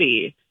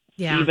gratuity.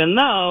 Yeah. Even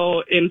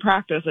though in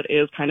practice it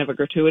is kind of a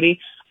gratuity.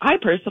 I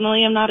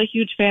personally am not a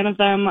huge fan of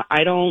them.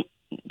 I don't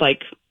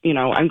like, you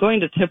know, I'm going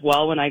to tip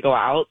well when I go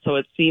out, so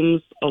it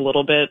seems a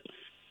little bit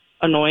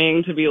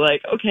annoying to be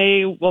like,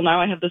 okay, well,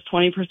 now I have this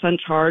 20%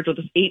 charge or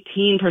this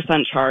 18%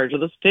 charge or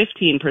this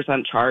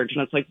 15% charge.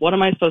 And it's like, what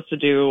am I supposed to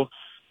do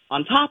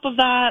on top of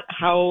that?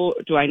 How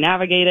do I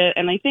navigate it?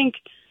 And I think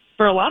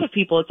for a lot of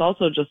people, it's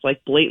also just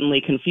like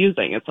blatantly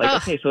confusing. It's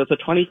like, okay, so it's a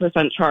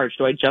 20% charge.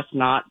 Do I just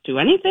not do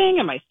anything?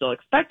 Am I still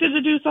expected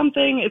to do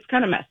something? It's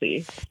kind of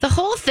messy. The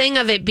whole thing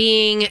of it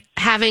being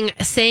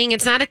saying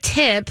it's not a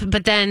tip,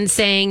 but then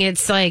saying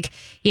it's like,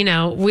 you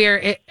know,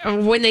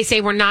 when they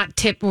say we're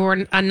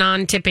a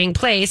non-tipping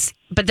place,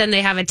 but then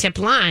they have a tip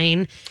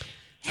line.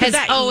 Has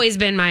always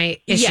been my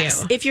issue.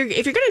 Yes. If you're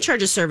going to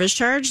charge a service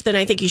charge, then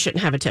I think you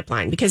shouldn't have a tip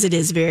line because it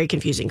is very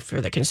confusing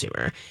for the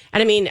consumer.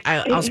 And I mean,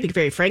 I'll speak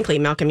very frankly.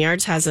 Malcolm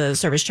Yards has a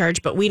service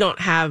charge, but we don't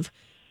have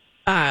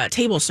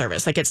table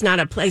service. Like, it's not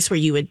a place where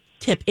you would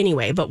tip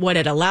anyway. But what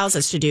it allows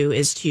us to do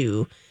is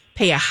to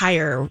pay a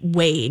higher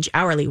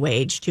hourly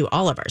wage to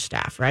all of our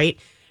staff, right?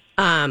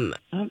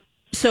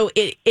 So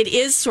it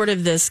is sort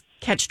of this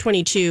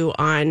catch-22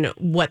 on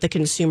what the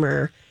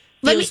consumer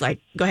feels like.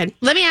 Go ahead.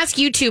 Let me ask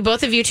you two,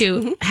 both of you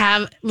two,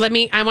 I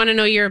want to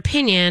know your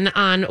opinion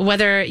on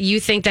whether you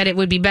think that it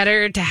would be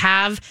better to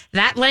have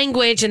that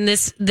language and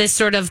this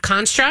sort of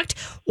construct,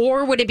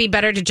 or would it be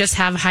better to just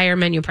have higher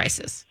menu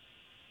prices?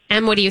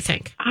 Em, what do you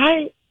think?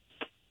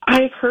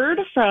 I've heard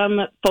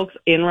from folks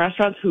in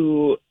restaurants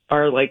who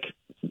are like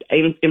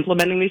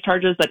implementing these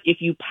charges that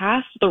if you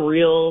pass the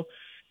real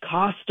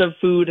cost of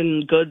food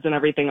and goods and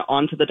everything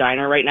onto the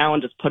diner right now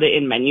and just put it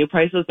in menu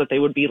prices, that they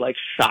would be like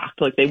shocked.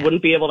 Like they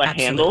wouldn't be able to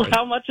handle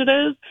how much it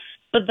is.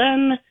 But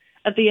then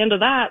at the end of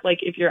that, like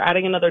if you're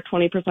adding another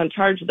 20%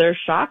 charge, they're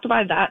shocked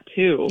by that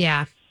too.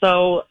 Yeah.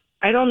 So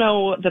I don't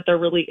know that there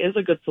really is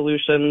a good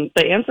solution.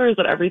 The answer is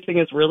that everything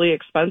is really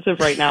expensive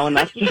right now, and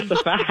that's just a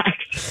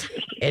fact.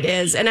 It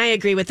is. And I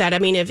agree with that. I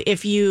mean,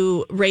 if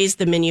you raise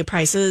the menu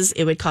prices,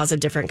 it would cause a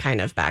different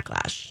kind of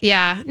backlash.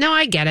 Yeah. No,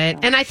 I get it.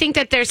 And I think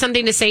that there's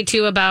something to say,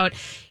 too, about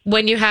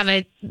when you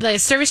have the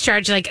service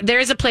charge. Like, there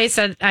is a place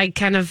that I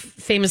kind of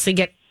famously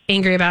get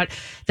angry about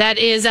that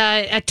is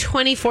a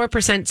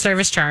 24%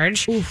 service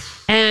charge.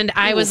 Oof. And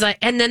I was like,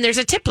 and then there's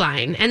a tip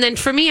line. And then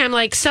for me, I'm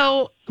like,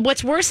 so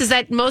what's worse is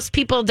that most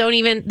people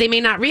they may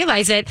not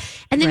realize it.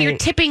 And then you're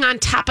tipping on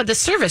top of the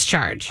service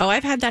charge. Oh,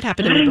 I've had that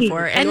happen to me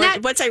before. And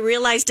once I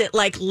realized it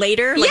like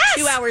later, like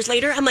 2 hours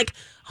later, I'm like,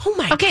 oh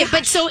my God. Okay,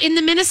 but so in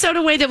the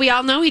Minnesota way that we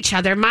all know each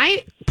other,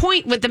 my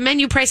point with the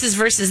menu prices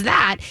versus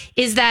that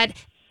is that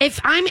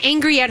if I'm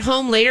angry at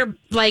home later,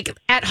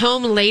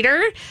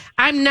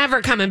 I'm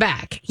never coming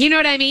back. You know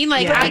what I mean?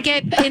 Like, I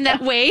get in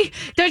that way.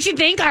 Don't you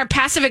think our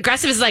passive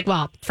aggressive is like,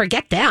 well,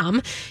 forget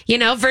them, you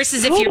know,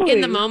 versus if you're in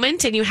the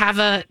moment and you have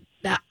a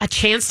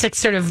chance to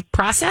sort of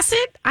process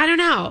it? I don't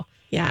know.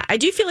 Yeah, I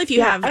do feel if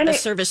you have a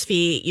service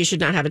fee, you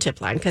should not have a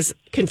tip line because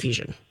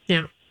confusion.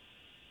 Yeah.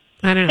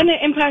 I don't know. And it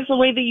impacts the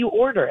way that you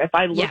order. If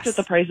I looked at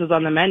the prices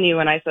on the menu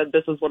and I said,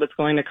 this is what it's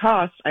going to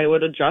cost, I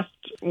would adjust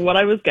what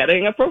I was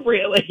getting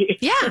appropriately.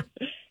 Yeah.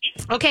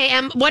 Okay.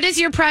 What is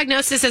your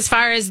prognosis as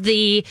far as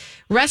the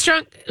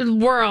restaurant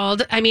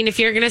world? I mean, if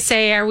you're going to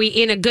say, are we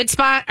in a good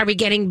spot? Are we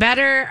getting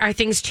better? Are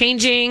things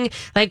changing?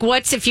 Like,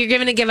 if you're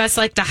going to give us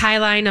like the high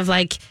line of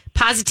like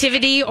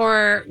positivity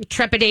or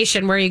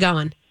trepidation, where are you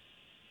going?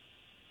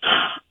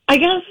 I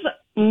guess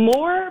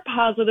more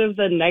positive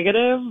than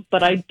negative,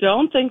 but I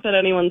don't think that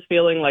anyone's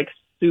feeling like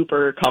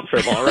super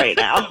comfortable right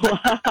now.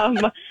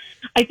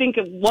 I think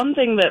one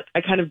thing that I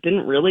kind of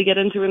didn't really get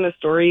into in the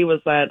story was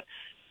that,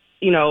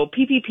 you know,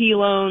 PPP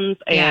loans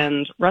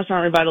and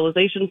restaurant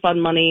revitalization fund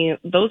money,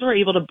 those were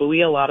able to buoy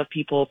a lot of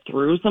people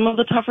through some of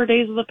the tougher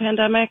days of the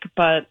pandemic,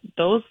 but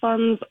those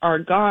funds are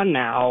gone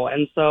now.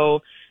 And so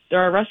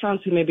there are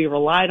restaurants who maybe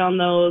relied on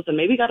those and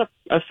maybe got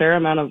a fair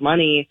amount of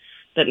money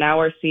that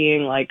now are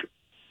seeing like,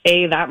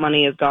 A, that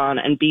money is gone,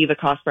 and B, the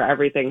cost for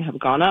everything have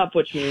gone up,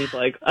 which means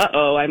like,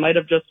 I might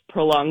have just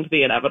prolonged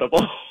the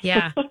inevitable.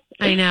 Yeah,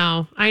 I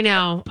know.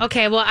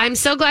 Okay, well, I'm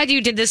so glad you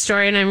did this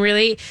story, and I'm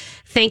really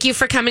thank you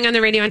for coming on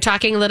the radio and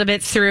talking a little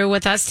bit through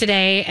with us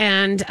today.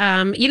 And,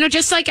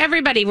 just like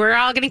everybody, we're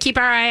all going to keep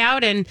our eye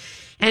out and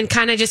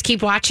kind of just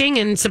keep watching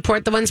and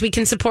support the ones we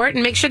can support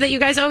and make sure that you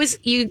guys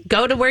you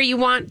go to where you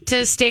want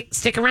to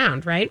stick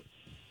around, right?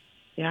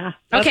 Yeah,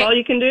 that's all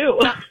you can do.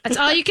 That's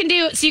all you can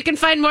do. So you can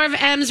find more of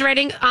Em's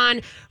writing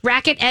on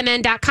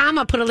racketmn.com.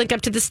 I'll put a link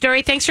up to the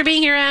story. Thanks for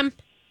being here, Em.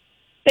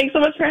 Thanks so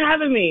much for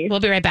having me. We'll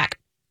be right back.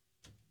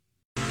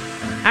 All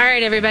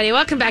right, everybody.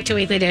 Welcome back to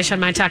Weekly Dish on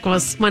My Talk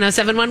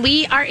 1071.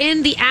 We are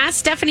in the Ask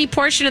Stephanie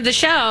portion of the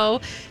show.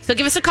 So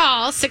give us a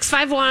call,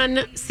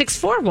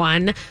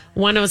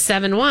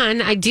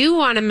 651-641-1071. I do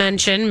want to make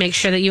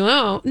sure that you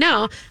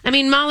know,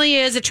 Molly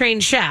is a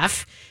trained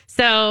chef.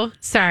 So,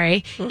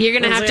 sorry, you're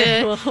going to have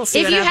to,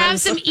 if you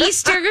have some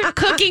Easter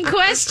cooking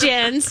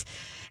questions,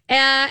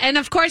 and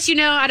of course,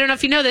 I don't know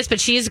if you know this, but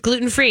she is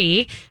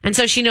gluten-free, and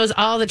so she knows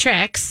all the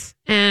tricks,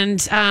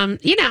 and,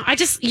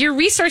 your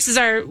resources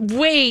are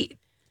way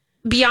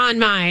beyond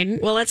mine.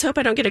 Well, let's hope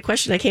I don't get a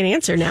question I can't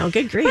answer now.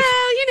 Good grief. Well,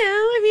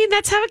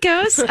 that's how it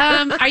goes.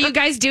 Are you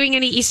guys doing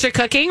any Easter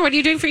cooking? What are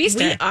you doing for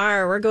Easter? We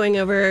are. We're going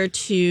over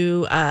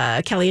to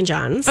Kelly and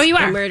John's. Oh, you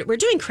are? And we're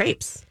doing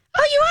crepes.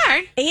 Oh, you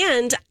are?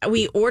 And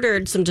we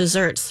ordered some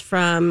desserts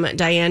from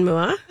Diane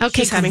Mua.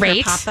 Okay, She's having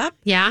great. her pop-up.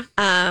 Yeah.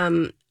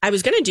 I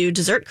was going to do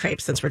dessert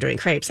crepes since we're doing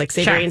crepes, like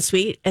savory and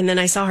sweet. And then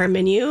I saw her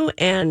menu,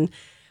 and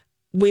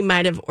we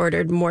might have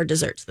ordered more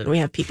desserts than we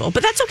have people.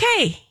 But that's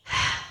okay.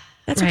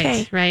 That's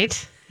okay.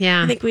 Right.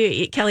 Yeah. I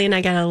think Kelly and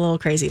I got a little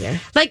crazy there.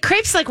 Like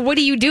crepes, like what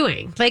are you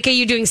doing? Like, are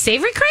you doing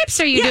savory crepes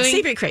or are you doing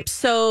savory crepes?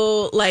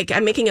 So like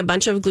I'm making a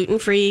bunch of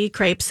gluten-free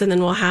crepes, and then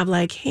we'll have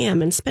like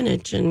ham and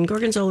spinach and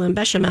gorgonzola and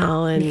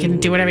bechamel, and you can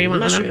do whatever you want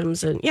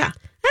mushrooms with them. and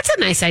That's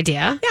a nice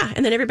idea. Yeah,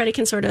 and then everybody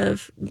can sort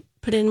of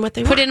put in what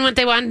they want.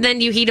 And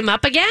then you heat them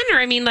up again? Or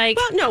I mean like...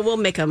 Well, no, we'll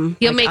make them...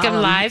 You'll make them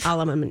live? A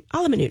la minute.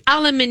 A la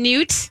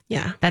minute?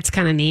 Yeah. That's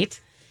kind of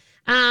neat.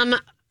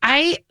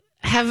 I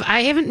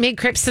haven't made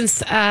crepes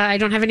since I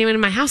don't have anyone in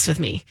my house with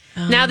me.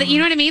 Oh. Now that, you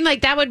know what I mean?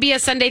 Like that would be a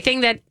Sunday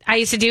thing that I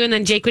used to do, and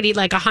then Jake would eat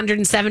like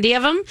 170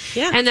 of them.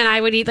 Yeah. And then I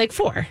would eat like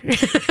 4.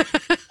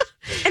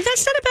 And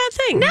that's not a bad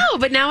thing. No,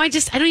 but now I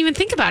don't even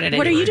think about it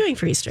What anymore. are you doing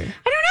for Easter?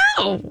 I don't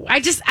know. I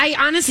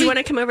honestly... You want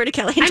to come over to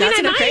Kelly and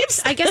Johnson and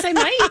crepes? I guess I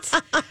might.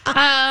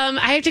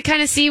 I have to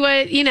kind of see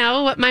what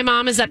my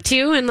mom is up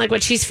to and like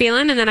what she's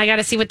feeling. And then I got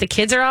to see what the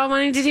kids are all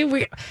wanting to do.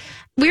 We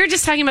were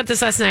just talking about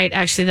this last night,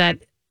 actually, that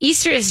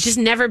Easter has just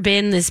never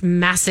been this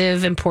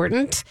massive,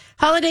 important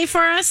holiday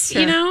for us.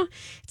 Sure. You know,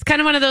 it's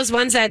kind of one of those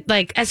ones that,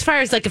 like, as far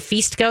as like a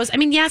feast goes, I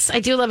mean, yes, I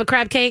do love a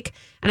crab cake,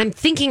 and I'm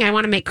thinking I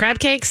want to make crab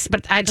cakes,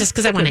 but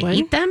because I want to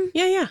eat them.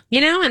 Yeah.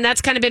 You know, and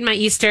that's kind of been my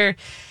Easter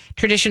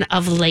tradition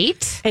of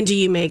late. And do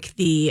you make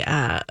the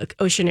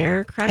ocean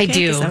air crab cake? I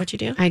do. Is that what you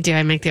do? I do.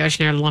 I make the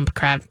ocean air lump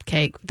crab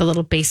cake, the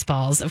little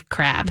baseballs of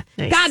crab.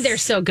 Nice. God, they're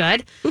so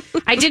good.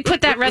 I did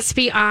put that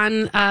recipe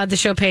on the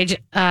show page,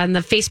 on the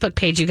Facebook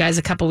page, you guys,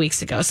 a couple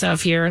weeks ago. So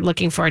if you're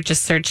looking for it,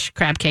 just search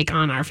crab cake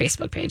on our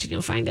Facebook page and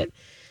you'll find it.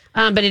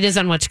 But it is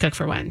on What to Cook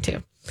for When,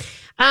 too.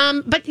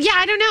 But yeah,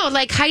 I don't know,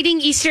 like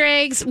hiding Easter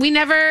eggs. We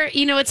never,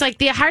 it's like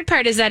the hard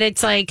part is that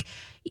it's like,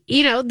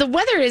 the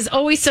weather is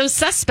always so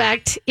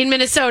suspect in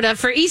Minnesota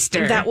for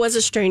Easter. That was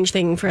a strange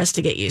thing for us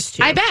to get used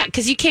to. I bet,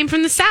 because you came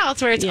from the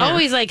South where it's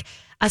always like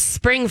a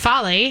spring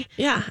folly.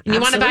 Yeah. And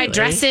you want to buy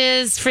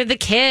dresses for the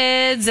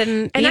kids.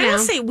 And I will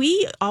say,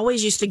 we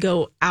always used to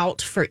go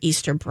out for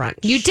Easter brunch.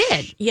 You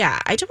did? Yeah.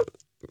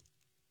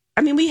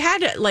 We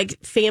had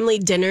like family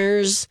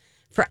dinners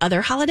for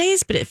other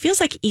holidays, but it feels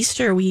like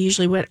Easter, we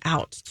usually went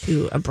out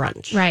to a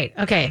brunch. Right.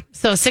 Okay.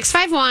 So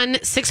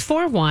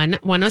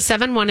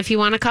 651-641-1071 if you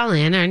want to call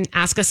in and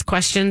ask us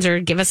questions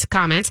or give us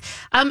comments.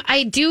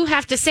 I do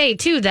have to say,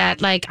 too,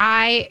 that like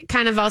I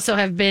kind of also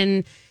have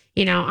been,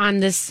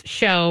 on this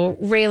show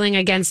railing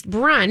against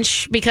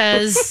brunch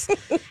because,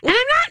 and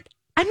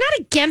I'm not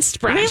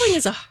against brunch. Railing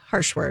is a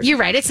harsh word. You're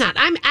right. It's not.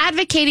 I'm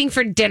advocating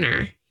for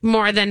dinner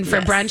more than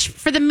for brunch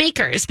for the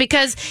makers,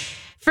 because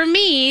for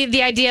me,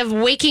 the idea of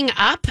waking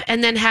up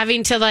and then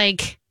having to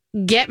like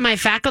get my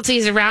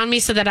faculties around me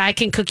so that I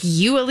can cook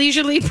you a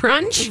leisurely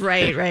brunch.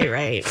 Right.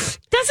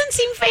 Doesn't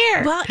seem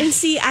fair. Well, and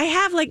see, I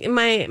have like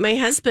my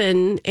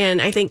husband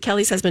and I think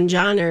Kelly's husband,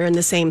 John, are in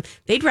the same.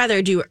 They'd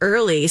rather do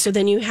early. So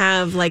then you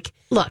have like,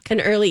 an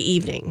early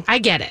evening. I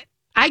get it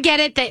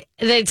that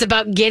it's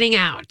about getting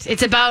out.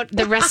 It's about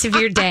the rest of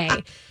your day.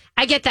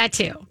 I get that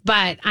too.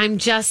 But I'm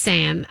just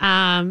saying,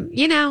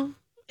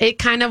 it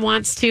kind of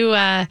wants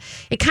to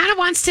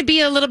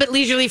be a little bit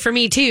leisurely for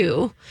me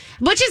too,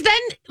 which is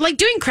then like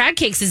doing crab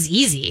cakes is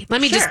easy.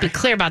 Let me just be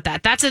clear about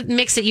that. That's a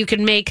mix that you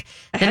can make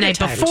the night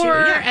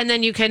before, and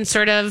then you can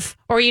sort of,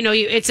 or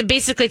it's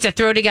a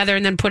throw together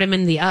and then put them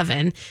in the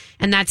oven,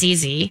 and that's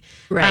easy.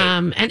 Right.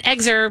 And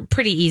eggs are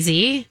pretty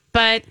easy,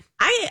 but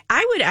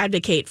I would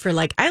advocate for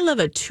like, I love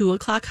a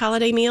 2:00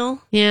 holiday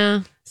meal.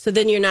 Yeah. So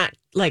then you're not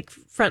like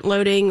front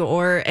loading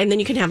and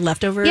then you can have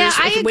leftovers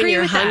when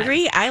you're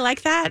hungry. I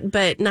like that,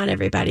 but not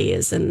everybody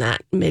is in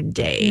that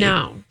midday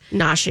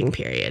noshing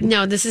period.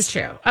 No, this is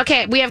true.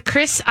 Okay, we have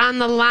Chris on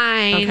the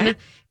line. Okay.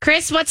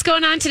 Chris, what's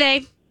going on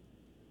today?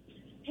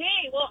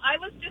 Hey, well, I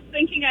was just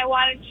thinking I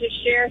wanted to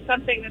share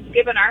something that's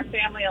given our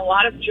family a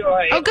lot of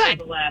joy over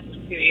the last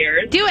few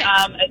years. Do it.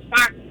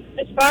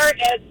 As far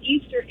as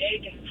Easter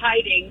egg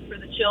hiding for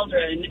the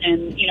children,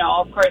 and,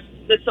 of course,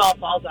 this all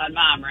falls on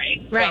Mom,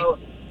 right? Right. So,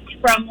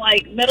 from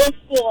like middle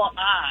school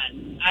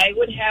on, I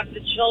would have the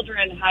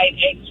children hide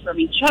eggs from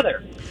each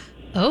other.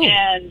 Oh.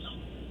 And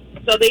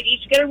so they'd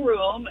each get a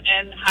room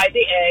and hide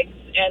the eggs.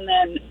 And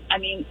then,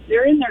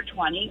 they're in their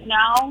 20s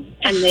now,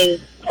 and they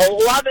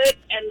love it.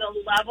 And the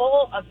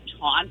level of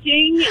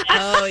taunting.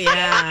 Oh,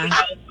 yeah.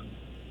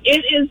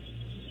 It is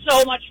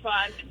so much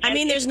fun.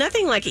 There's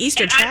nothing like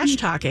Easter trash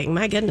talking.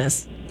 My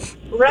goodness.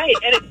 Right.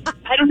 And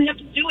I don't have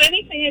to do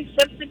anything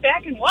except sit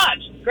back and watch.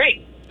 It's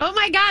great. Oh,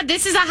 my God.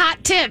 This is a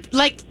hot tip.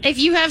 Like, if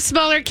you have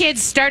smaller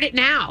kids, start it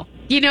now.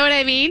 You know what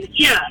I mean?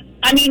 Yeah.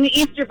 The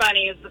Easter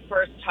Bunny is the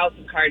first house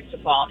of cards to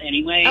fall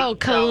anyway. Oh,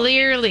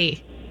 clearly.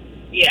 So,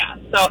 yeah.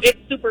 So, it's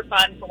super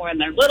fun for when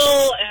they're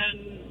little,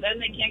 and then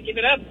they can't give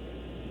it up.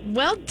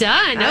 Well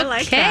done. I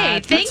like okay.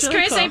 that. Thanks, That's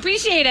really Chris. cool. I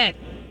appreciate it.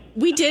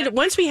 We did,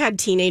 once we had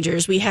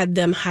teenagers, we had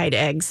them hide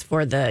eggs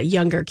for the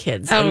younger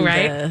kids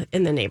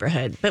in the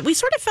neighborhood. But we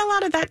sort of fell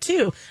out of that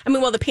too. I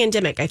mean, the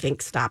pandemic, I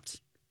think,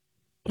 stopped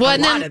a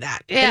lot of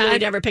that. Yeah, and we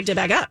never picked it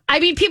back up. I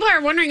mean, people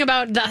are wondering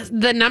about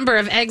the number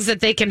of eggs that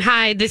they can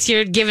hide this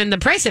year, given the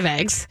price of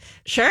eggs.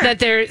 Sure. That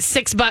they're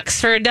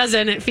 $6 for a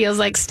dozen, it feels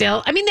like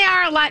still. I mean, they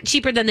are a lot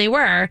cheaper than they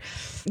were.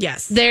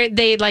 Yes.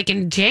 They like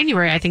in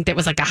January, I think that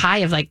was like a high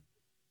of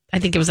I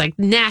think it was like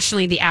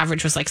nationally, the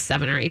average was like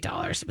 $7 or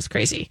 $8. It was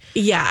crazy.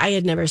 Yeah, I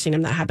had never seen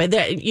them that high,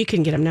 but you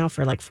can get them now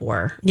for like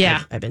 $4.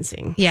 Yeah, I've been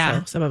seeing. Yeah,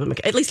 so some of them,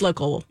 at least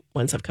local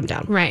ones, have come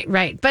down.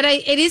 Right. But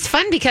it is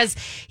fun because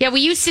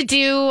we used to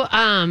do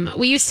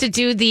we used to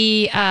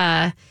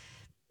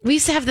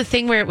have the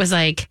thing where it was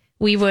like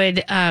we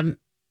would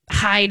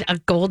hide a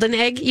golden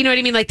egg. You know what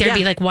I mean? Like there'd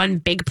be like one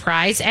big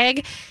prize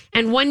egg,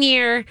 and one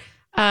year.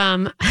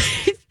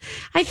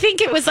 I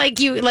think it was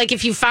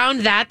if you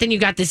found that, then you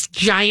got this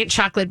giant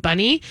chocolate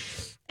bunny.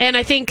 And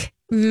I think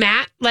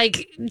Matt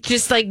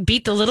just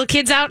beat the little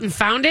kids out and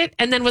found it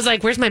and then was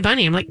like, "Where's my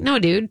bunny?" I'm like, "No,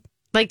 dude.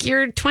 Like,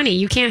 you're 20.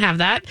 You can't have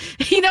that."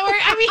 You know, he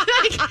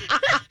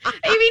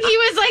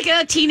was like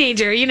a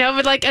teenager, you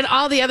know, but and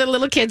all the other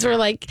little kids were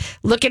like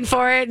looking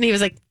for it. And he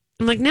was like,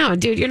 I'm like, "No,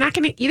 dude, you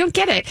don't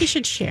get it." He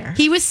should share.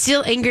 He was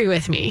still angry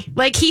with me.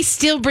 He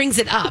still brings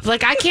it up.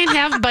 I can't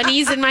have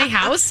bunnies in my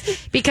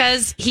house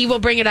because he will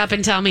bring it up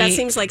and tell me. That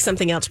seems like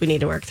something else we need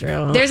to work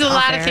through. There's a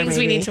lot of things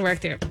we need to work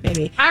through.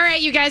 Maybe. All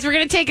right, you guys, we're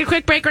going to take a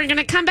quick break. We're going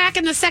to come back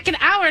in the second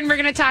hour and we're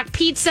going to talk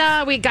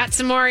pizza. We got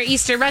some more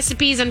Easter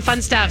recipes and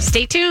fun stuff.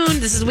 Stay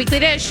tuned. This is Weekly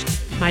Dish.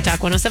 My Talk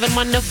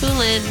 107.1, no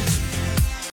foolin'.